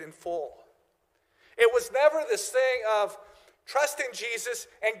paid in full. It was never this thing of trust in Jesus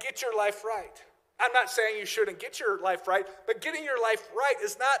and get your life right. I'm not saying you shouldn't get your life right, but getting your life right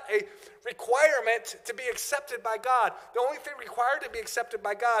is not a requirement to be accepted by God. The only thing required to be accepted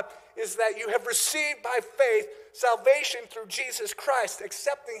by God is that you have received by faith salvation through Jesus Christ,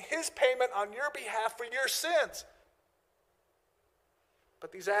 accepting his payment on your behalf for your sins.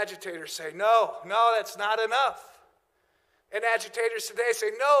 But these agitators say, no, that's not enough. And agitators today say,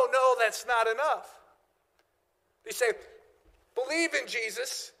 no, that's not enough. They say, believe in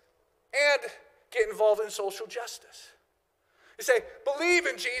Jesus and get involved in social justice. You say, believe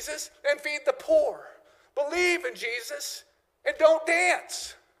in Jesus and feed the poor. Believe in Jesus and don't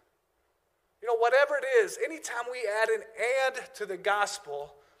dance. You know, whatever it is, anytime we add an "and" to the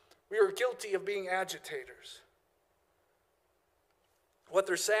gospel, we are guilty of being agitators. What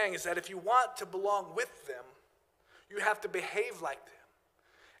they're saying is that if you want to belong with them, you have to behave like them.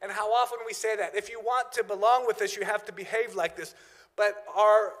 And how often we say that. If you want to belong with us, you have to behave like this. But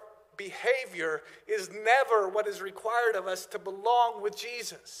our behavior is never what is required of us to belong with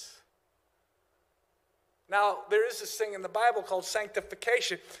Jesus. Now, there is this thing in the Bible called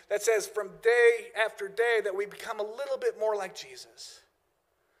sanctification that says from day after day that we become a little bit more like Jesus.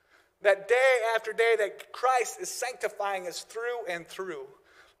 That day after day that Christ is sanctifying us through and through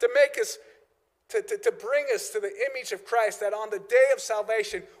to make us, to bring us to the image of Christ, that on the day of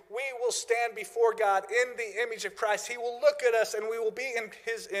salvation, we will stand before God in the image of Christ. He will look at us and we will be in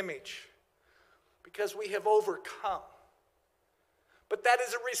his image because we have overcome. But that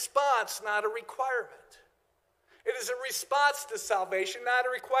is a response, not a requirement. It is a response to salvation, not a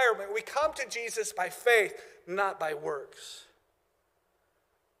requirement. We come to Jesus by faith, not by works.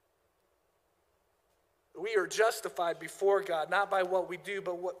 We are justified before God, not by what we do,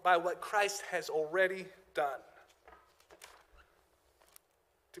 but by what Christ has already done.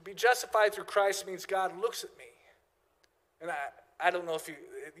 To be justified through Christ means God looks at me. And I don't know if it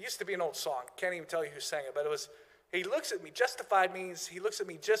used to be an old song. Can't even tell you who sang it, but it was, he looks at me. Justified means he looks at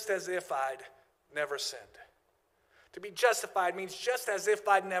me just as if I'd never sinned. To be justified means just as if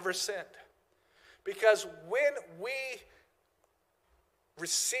I'd never sinned. Because when we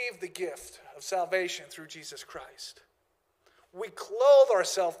receive the gift of salvation through Jesus Christ, we clothe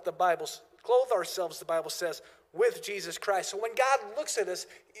ourselves, the Bible says, with Jesus Christ. So when God looks at us,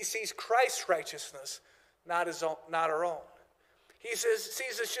 he sees Christ's righteousness, not our own. He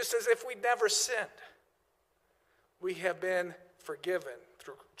sees us just as if we'd never sinned. We have been forgiven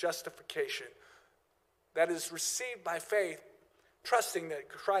through justification that is received by faith, trusting that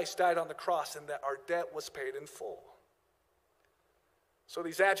Christ died on the cross and that our debt was paid in full. So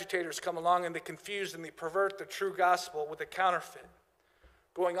these agitators come along and they confuse and they pervert the true gospel with a counterfeit.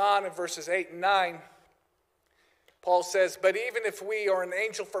 Going on in verses 8 and 9, Paul says, "But even if we or an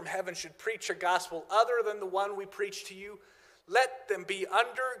angel from heaven should preach a gospel other than the one we preach to you, let them be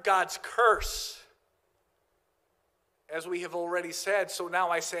under God's curse." As we have already said, so now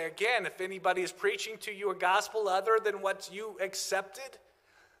I say again, if anybody is preaching to you a gospel other than what you accepted,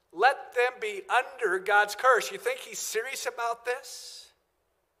 let them be under God's curse. You think he's serious about this?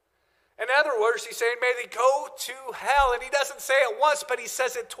 In other words, he's saying, may they go to hell. And he doesn't say it once, but he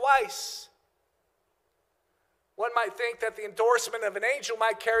says it twice. One might think that the endorsement of an angel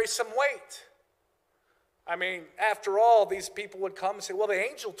might carry some weight. I mean, after all, these people would come and say, well, the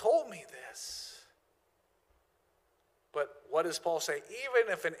angel told me this. But what does Paul say?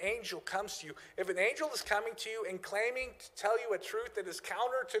 Even if an angel comes to you, if an angel is coming to you and claiming to tell you a truth that is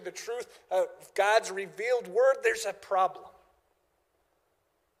counter to the truth of God's revealed word, there's a problem.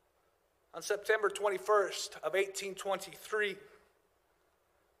 On September 21st of 1823,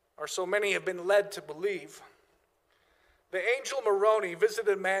 or so many have been led to believe, the angel Moroni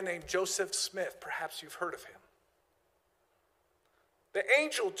visited a man named Joseph Smith. Perhaps you've heard of him. The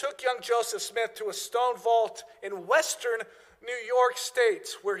angel took young Joseph Smith to a stone vault in western New York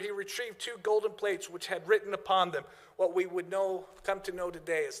State, where he retrieved 2 golden plates which had written upon them what we would come to know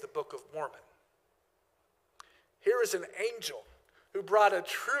today as the Book of Mormon. Here is an angel who brought a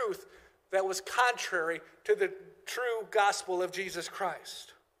truth that was contrary to the true gospel of Jesus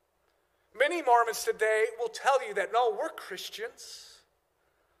Christ. Many Mormons today will tell you that, no, we're Christians.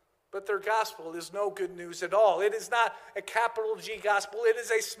 But their gospel is no good news at all. It is not a capital G gospel. It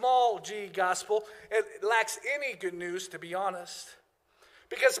is a small g gospel. It lacks any good news, to be honest.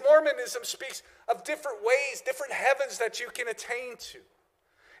 Because Mormonism speaks of different ways, different heavens that you can attain to.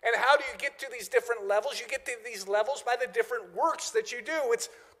 And how do you get to these different levels? You get to these levels by the different works that you do. It's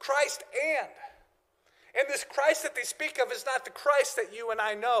Christ and. And this Christ that they speak of is not the Christ that you and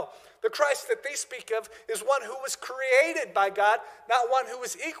I know. The Christ that they speak of is one who was created by God, not one who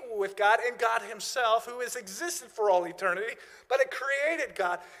is equal with God and God himself, who has existed for all eternity, but a created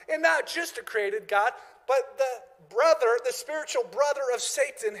God. And not just a created God, but the spiritual brother of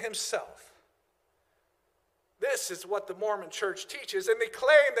Satan himself. This is what the Mormon church teaches, and they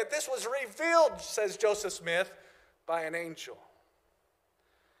claim that this was revealed, says Joseph Smith, by an angel.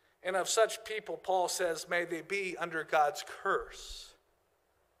 And of such people, Paul says, may they be under God's curse.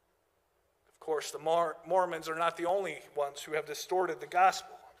 Of course, the Mormons are not the only ones who have distorted the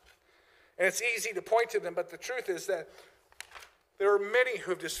gospel. And it's easy to point to them, but the truth is that there are many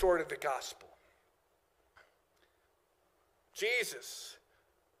who have distorted the gospel. Jesus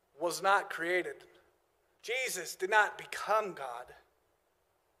was not created. Jesus did not become God.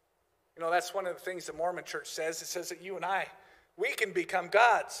 You know, that's one of the things the Mormon church says. It says that you and I, we can become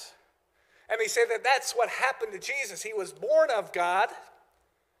gods. And they say that that's what happened to Jesus. He was born of God,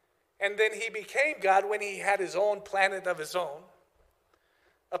 and then he became God when he had his own planet of his own.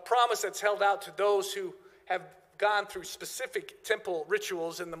 a promise that's held out to those who have gone through specific temple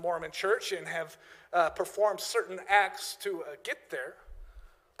rituals in the Mormon church and have performed certain acts to get there.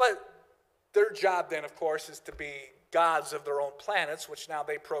 But their job then, of course, is to be gods of their own planets, which now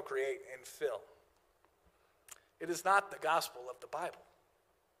they procreate and fill. It is not the gospel of the Bible.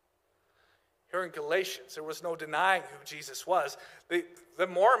 Here in Galatians, there was no denying who Jesus was. The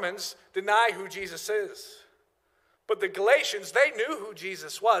Mormons deny who Jesus is. But the Galatians, they knew who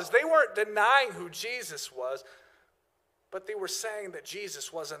Jesus was. They weren't denying who Jesus was, but they were saying that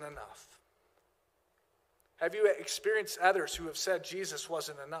Jesus wasn't enough. Have you experienced others who have said Jesus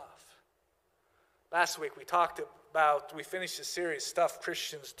wasn't enough? Last week we finished the series, Stuff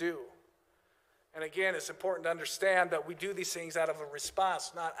Christians Do. And again, it's important to understand that we do these things out of a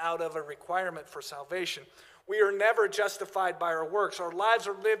response, not out of a requirement for salvation. We are never justified by our works. Our lives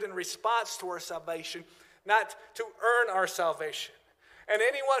are lived in response to our salvation, not to earn our salvation. And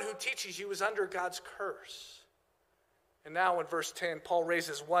anyone who teaches you is under God's curse. And now in verse 10, Paul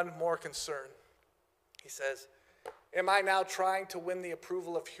raises one more concern. He says, am I now trying to win the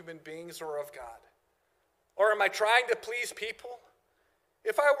approval of human beings or of God? Or am I trying to please people?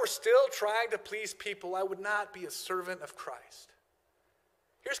 If I were still trying to please people, I would not be a servant of Christ.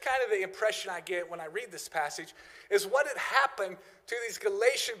 Here's kind of the impression I get when I read this passage, is what had happened to these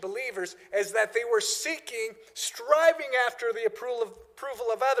Galatian believers is that they were striving after the approval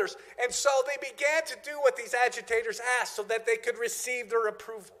of others. And so they began to do what these agitators asked so that they could receive their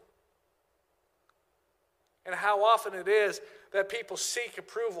approval. And how often it is that people seek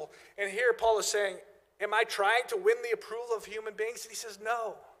approval. And here Paul is saying, am I trying to win the approval of human beings? And he says,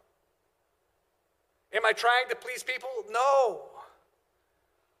 no. Am I trying to please people? No.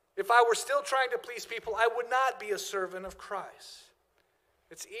 If I were still trying to please people, I would not be a servant of Christ.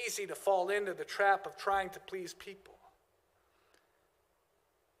 It's easy to fall into the trap of trying to please people.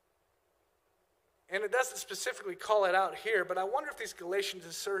 And it doesn't specifically call it out here, but I wonder if these Galatians,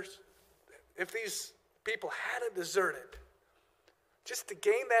 if these people hadn't deserted just to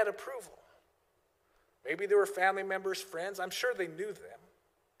gain that approval. Maybe they were family members, friends. I'm sure they knew them.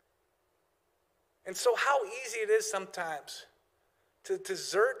 And so how easy it is sometimes to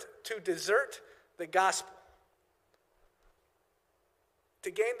desert the gospel,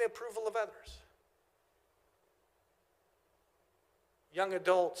 to gain the approval of others. Young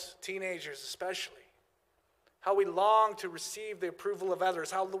adults, teenagers especially, how we long to receive the approval of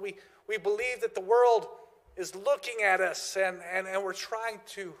others, how we believe that the world is looking at us and we're trying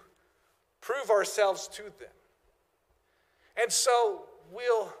to prove ourselves to them. And so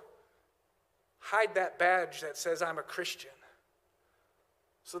we'll hide that badge that says I'm a Christian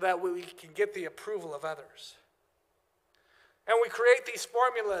so that we can get the approval of others. And we create these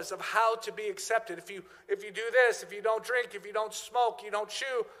formulas of how to be accepted. If you do this, if you don't drink, if you don't smoke, you don't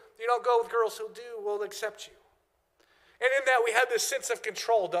chew, you don't go with girls who do, we'll accept you. And in that we have this sense of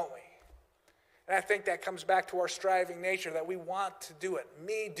control, don't we? And I think that comes back to our striving nature, that we want to do it.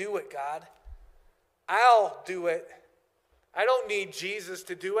 Me, do it, God. I'll do it. I don't need Jesus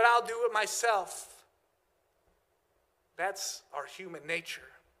to do it. I'll do it myself. That's our human nature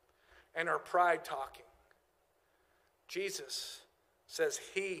and our pride talking. Jesus says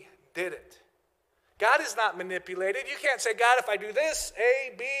he did it. God is not manipulated. You can't say, God, if I do this,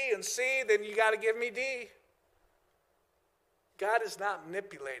 A, B, and C, then you got to give me D. God is not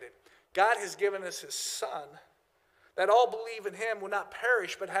manipulated. God has given us his Son, that all believe in him will not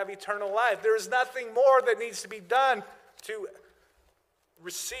perish but have eternal life. There is nothing more that needs to be done to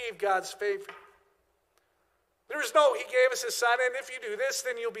receive God's favor. There is no, he gave us his Son, and if you do this,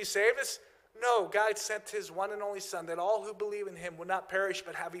 then you'll be saved. No, God sent his one and only Son, that all who believe in him will not perish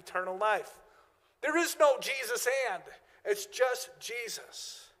but have eternal life. There is no Jesus and. It's just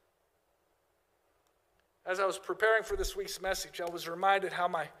Jesus. As I was preparing for this week's message, I was reminded how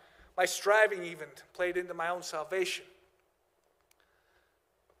my striving even played into my own salvation.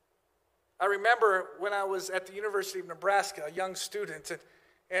 I remember when I was at the University of Nebraska, a young student,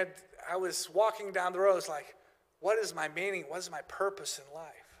 and I was walking down the road. I was like, what is my meaning? What is my purpose in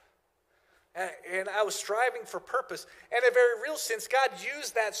life? And I was striving for purpose. And in a very real sense, God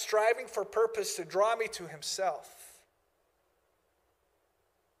used that striving for purpose to draw me to himself.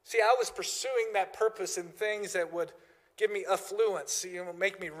 See, I was pursuing that purpose in things that would give me affluence,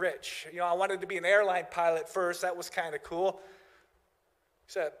 make me rich. I wanted to be an airline pilot first. That was kind of cool.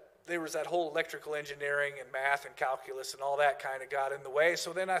 So there was that whole electrical engineering and math and calculus and all that kind of got in the way.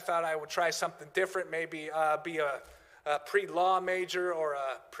 So then I thought I would try something different, maybe be a pre-law major or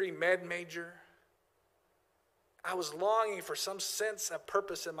a pre-med major. I was longing for some sense of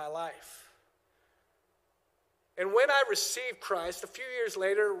purpose in my life. And when I received Christ, a few years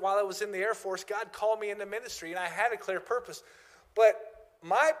later, while I was in the Air Force, God called me into ministry, and I had a clear purpose. But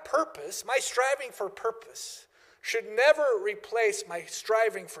my purpose, my striving for purpose, should never replace my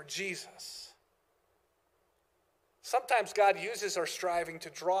striving for Jesus. Sometimes God uses our striving to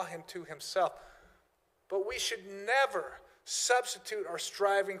draw him to himself, but we should never substitute our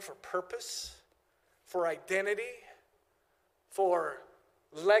striving for purpose, for identity, for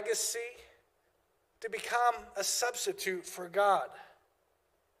legacy, to become a substitute for God.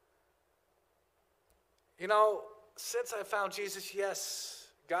 You know, since I found Jesus, yes,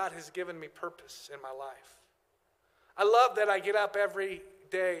 God has given me purpose in my life. I love that I get up every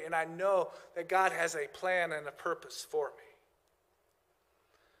day and I know that God has a plan and a purpose for me.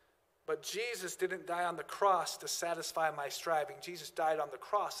 But Jesus didn't die on the cross to satisfy my striving. Jesus died on the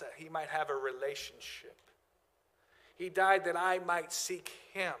cross that he might have a relationship. He died that I might seek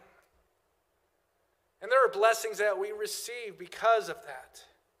him. And there are blessings that we receive because of that.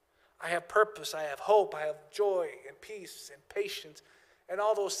 I have purpose, I have hope, I have joy and peace and patience and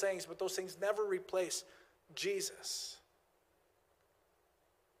all those things, but those things never replace Jesus.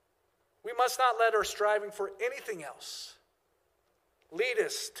 We must not let our striving for anything else lead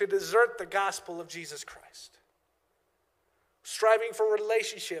us to desert the gospel of Jesus Christ. Striving for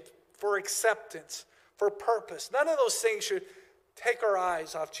relationship, for acceptance, for purpose. None of those things should take our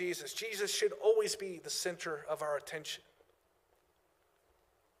eyes off Jesus. Jesus should always be the center of our attention.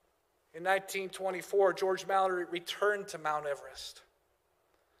 In 1924, George Mallory returned to Mount Everest.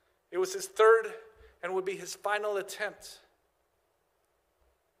 It was his third and would be his final attempt.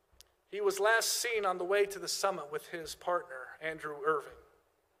 He was last seen on the way to the summit with his partner, Andrew Irving.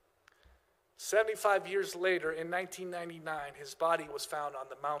 75 years later, in 1999, his body was found on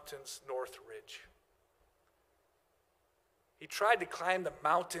the mountain's north ridge. He tried to climb the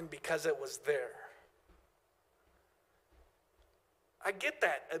mountain because it was there. I get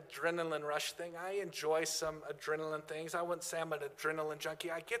that adrenaline rush thing. I enjoy some adrenaline things. I wouldn't say I'm an adrenaline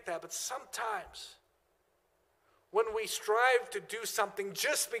junkie. I get that. But sometimes when we strive to do something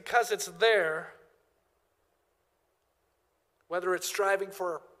just because it's there, whether it's striving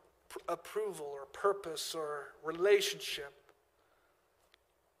for approval or purpose or relationship,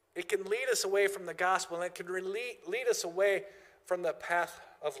 it can lead us away from the gospel, and it can lead us away from the path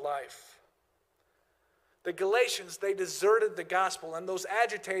of life. The Galatians, they deserted the gospel, and those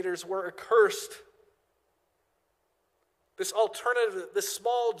agitators were accursed. This alternative, this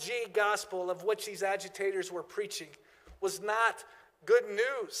small g gospel of which these agitators were preaching was not good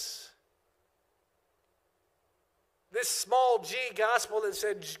news. This small g gospel that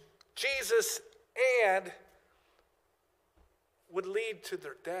said Jesus and would lead to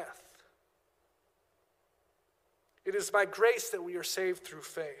their death. It is by grace that we are saved through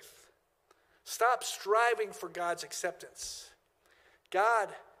faith. Stop striving for God's acceptance. God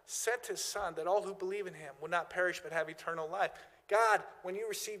sent his Son that all who believe in him would not perish but have eternal life. God, when you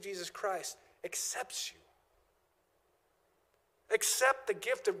receive Jesus Christ, accepts you. Accept the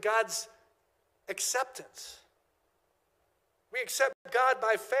gift of God's acceptance. We accept God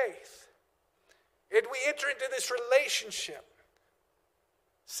by faith. And we enter into this relationship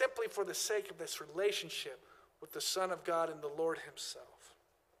simply for the sake of this relationship with the Son of God and the Lord himself.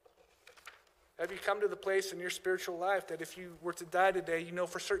 Have you come to the place in your spiritual life that if you were to die today, you know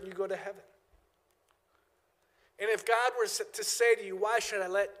for certain you go to heaven? And if God were to say to you, why should I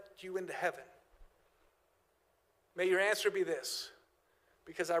let you into heaven? May your answer be this: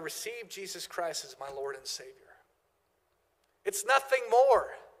 because I received Jesus Christ as my Lord and Savior. It's nothing more.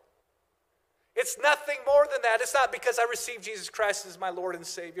 It's nothing more than that. It's not because I received Jesus Christ as my Lord and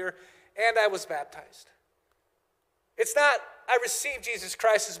Savior and I was baptized. It's not I received Jesus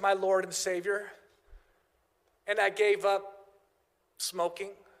Christ as my Lord and Savior and I gave up smoking.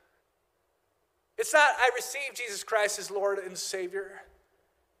 It's not I received Jesus Christ as Lord and Savior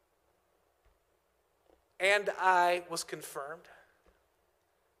and I was confirmed.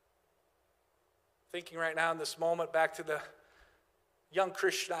 Thinking right now in this moment back to the young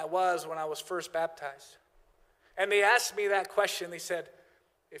Christian I was when I was first baptized. And they asked me that question. They said,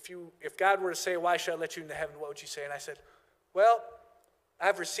 if God were to say, why should I let you into heaven, what would you say? And I said, well,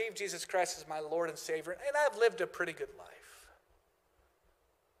 I've received Jesus Christ as my Lord and Savior, and I've lived a pretty good life.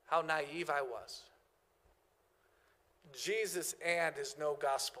 How naive I was. Jesus and is no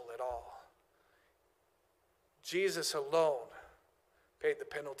gospel at all. Jesus alone paid the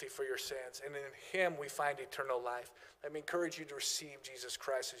penalty for your sins, and in him we find eternal life. Let me encourage you to receive Jesus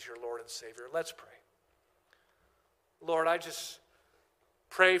Christ as your Lord and Savior. Let's pray. Lord, I just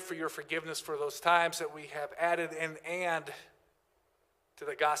pray for your forgiveness for those times that we have added an and to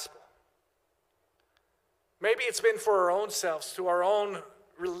the gospel. Maybe it's been for our own selves, to our own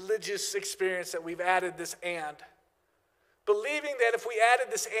religious experience that we've added this and. Believing that if we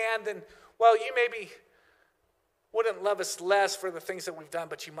added this and, then, well, you maybe wouldn't love us less for the things that we've done,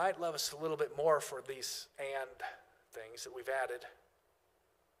 but you might love us a little bit more for these and things that we've added.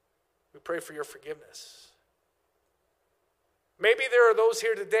 We pray for your forgiveness. Maybe there are those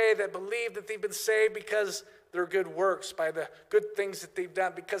here today that believe that they've been saved because their good works, by the good things that they've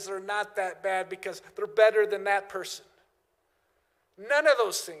done, because they're not that bad, because they're better than that person. None of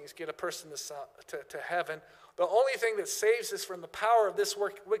those things get a person to heaven. The only thing that saves us from the power of this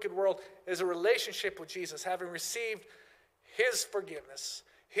wicked world is a relationship with Jesus, having received his forgiveness,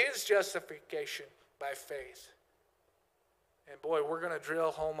 his justification by faith. And boy, we're going to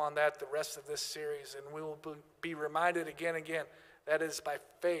drill home on that the rest of this series, and we will be reminded again and again that it is by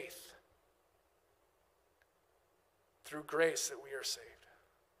faith, through grace, that we are saved.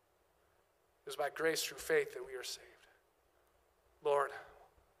 It is by grace through faith that we are saved. Lord,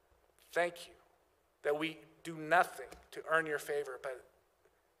 thank you that we do nothing to earn your favor,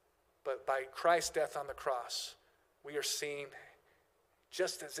 but by Christ's death on the cross, we are seen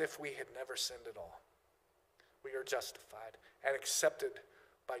just as if we had never sinned at all. We are justified and accepted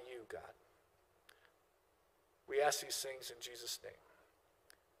by you, God. We ask these things in Jesus' name.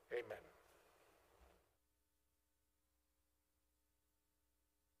 Amen.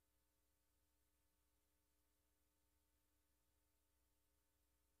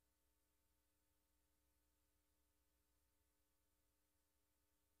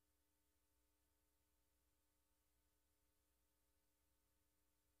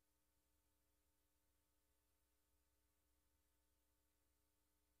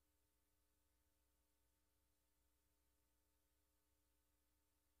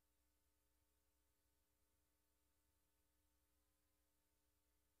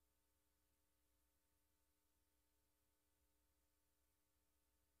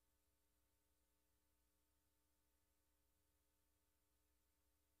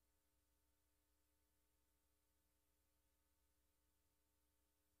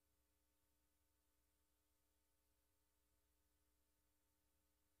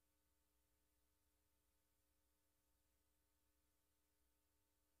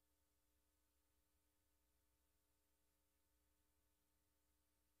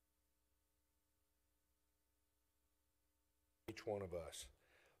 Each one of us.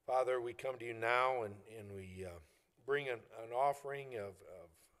 Father, we come to you now and we bring an offering of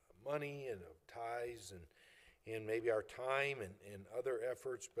money and of tithes and maybe our time and other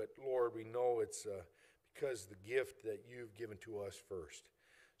efforts, but Lord, we know it's because the gift that you've given to us first.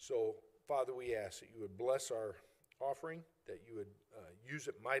 So, Father, we ask that you would bless our offering, that you would use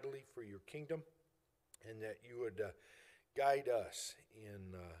it mightily for your kingdom, and that you would guide us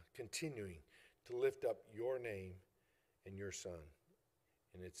in continuing to lift up your name and your Son.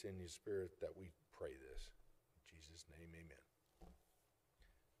 And it's in his Spirit that we pray this. In Jesus' name, amen.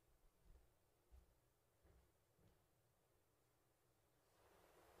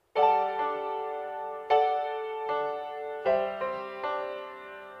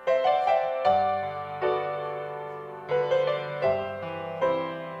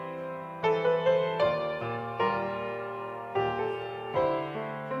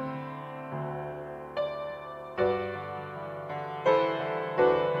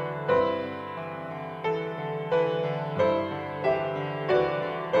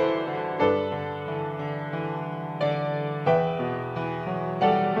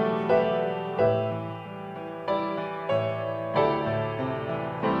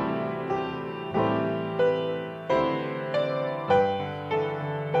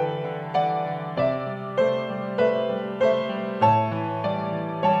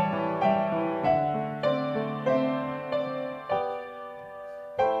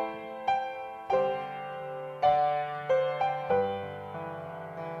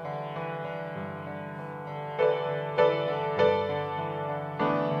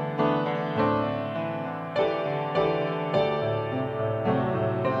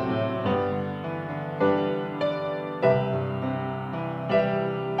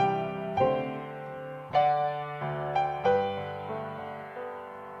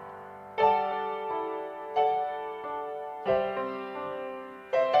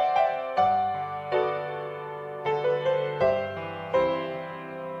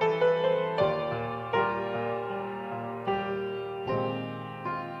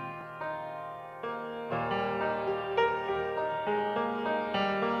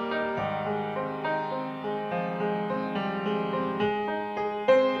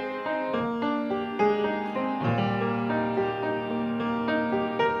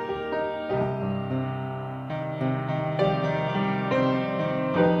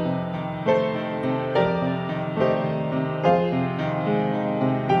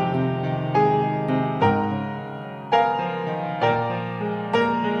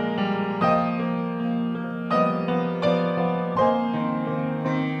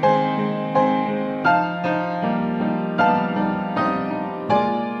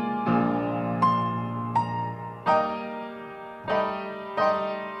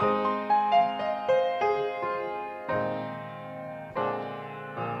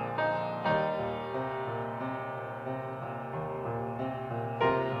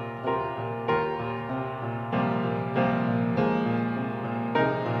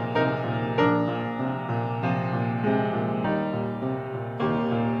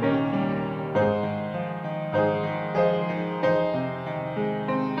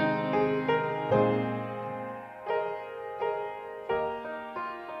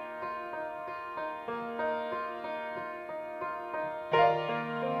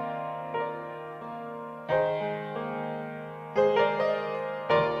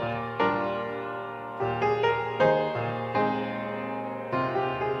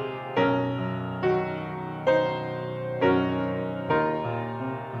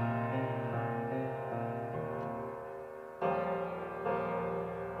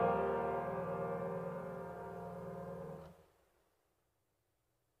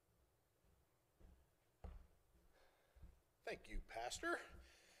 Thank you, Pastor.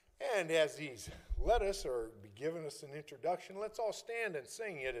 And as he's led us or be giving us an introduction, let's all stand and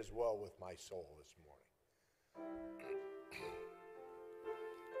sing "It Is Well With My Soul" this morning.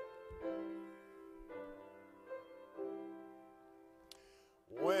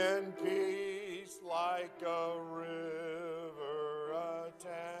 When peace like a river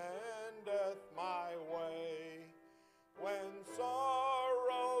attendeth my way, when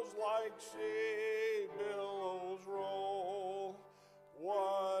sorrows like sea billows roll,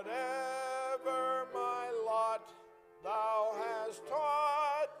 whatever my lot, thou hast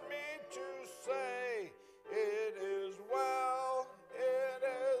taught me to say, it is well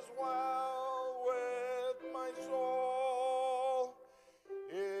with my soul.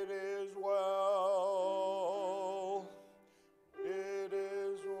 It is well, it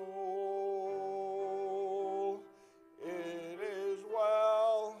is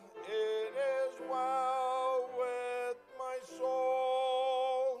well, it is well with my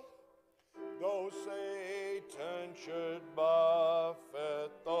soul. Though Satan should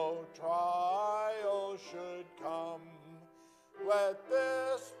buffet, though trials should come, let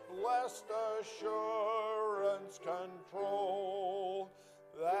this blessed assurance control,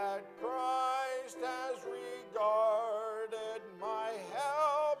 that Christ has regarded my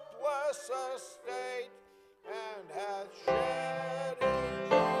helpless estate and hath shed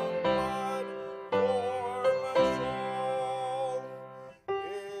his own blood for my soul.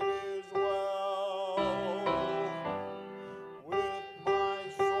 It is well with my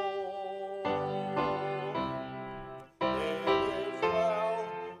soul. It is well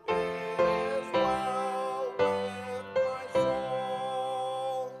with my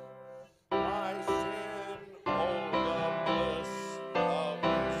soul. My sin, oh the bliss of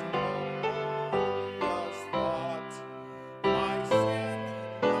his glorious thought. My sin,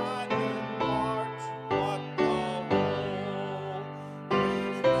 not in part, but the whole,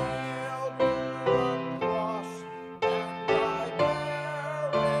 is nailed to a cross, and I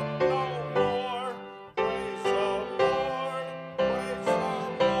bear it no more. Praise the Lord,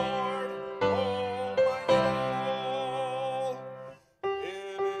 oh my soul.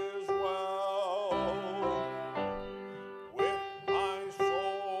 It is well with my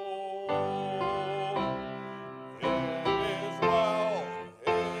soul. It is well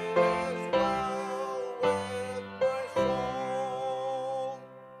with my soul.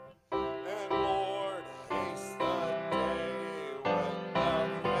 And Lord, haste the day when the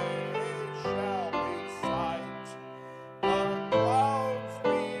face shall be sight. The clouds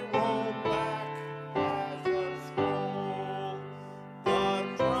we roll back as a scroll. The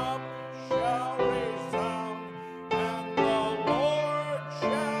trump shall resound, and the Lord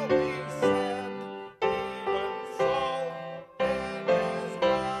shall be said. Even so, it is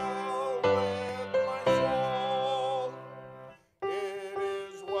well with my soul. It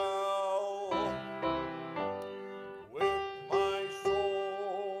is well with my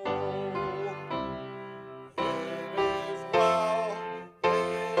soul. It is well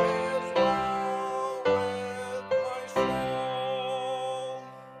with my soul.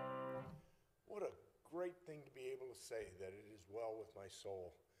 What a great thing to be able to say, that it is well with my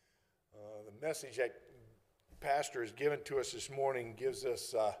soul. The message that Pastor has given to us this morning gives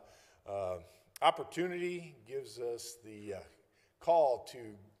us opportunity, gives us the call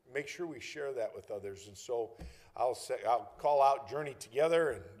to make sure we share that with others. And so I'll call out "Journey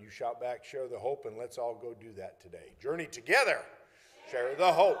Together," and you shout back, "Share the hope," and let's all go do that today. Journey together, share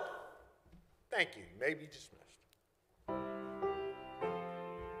the hope. Thank you. You may be dismissed.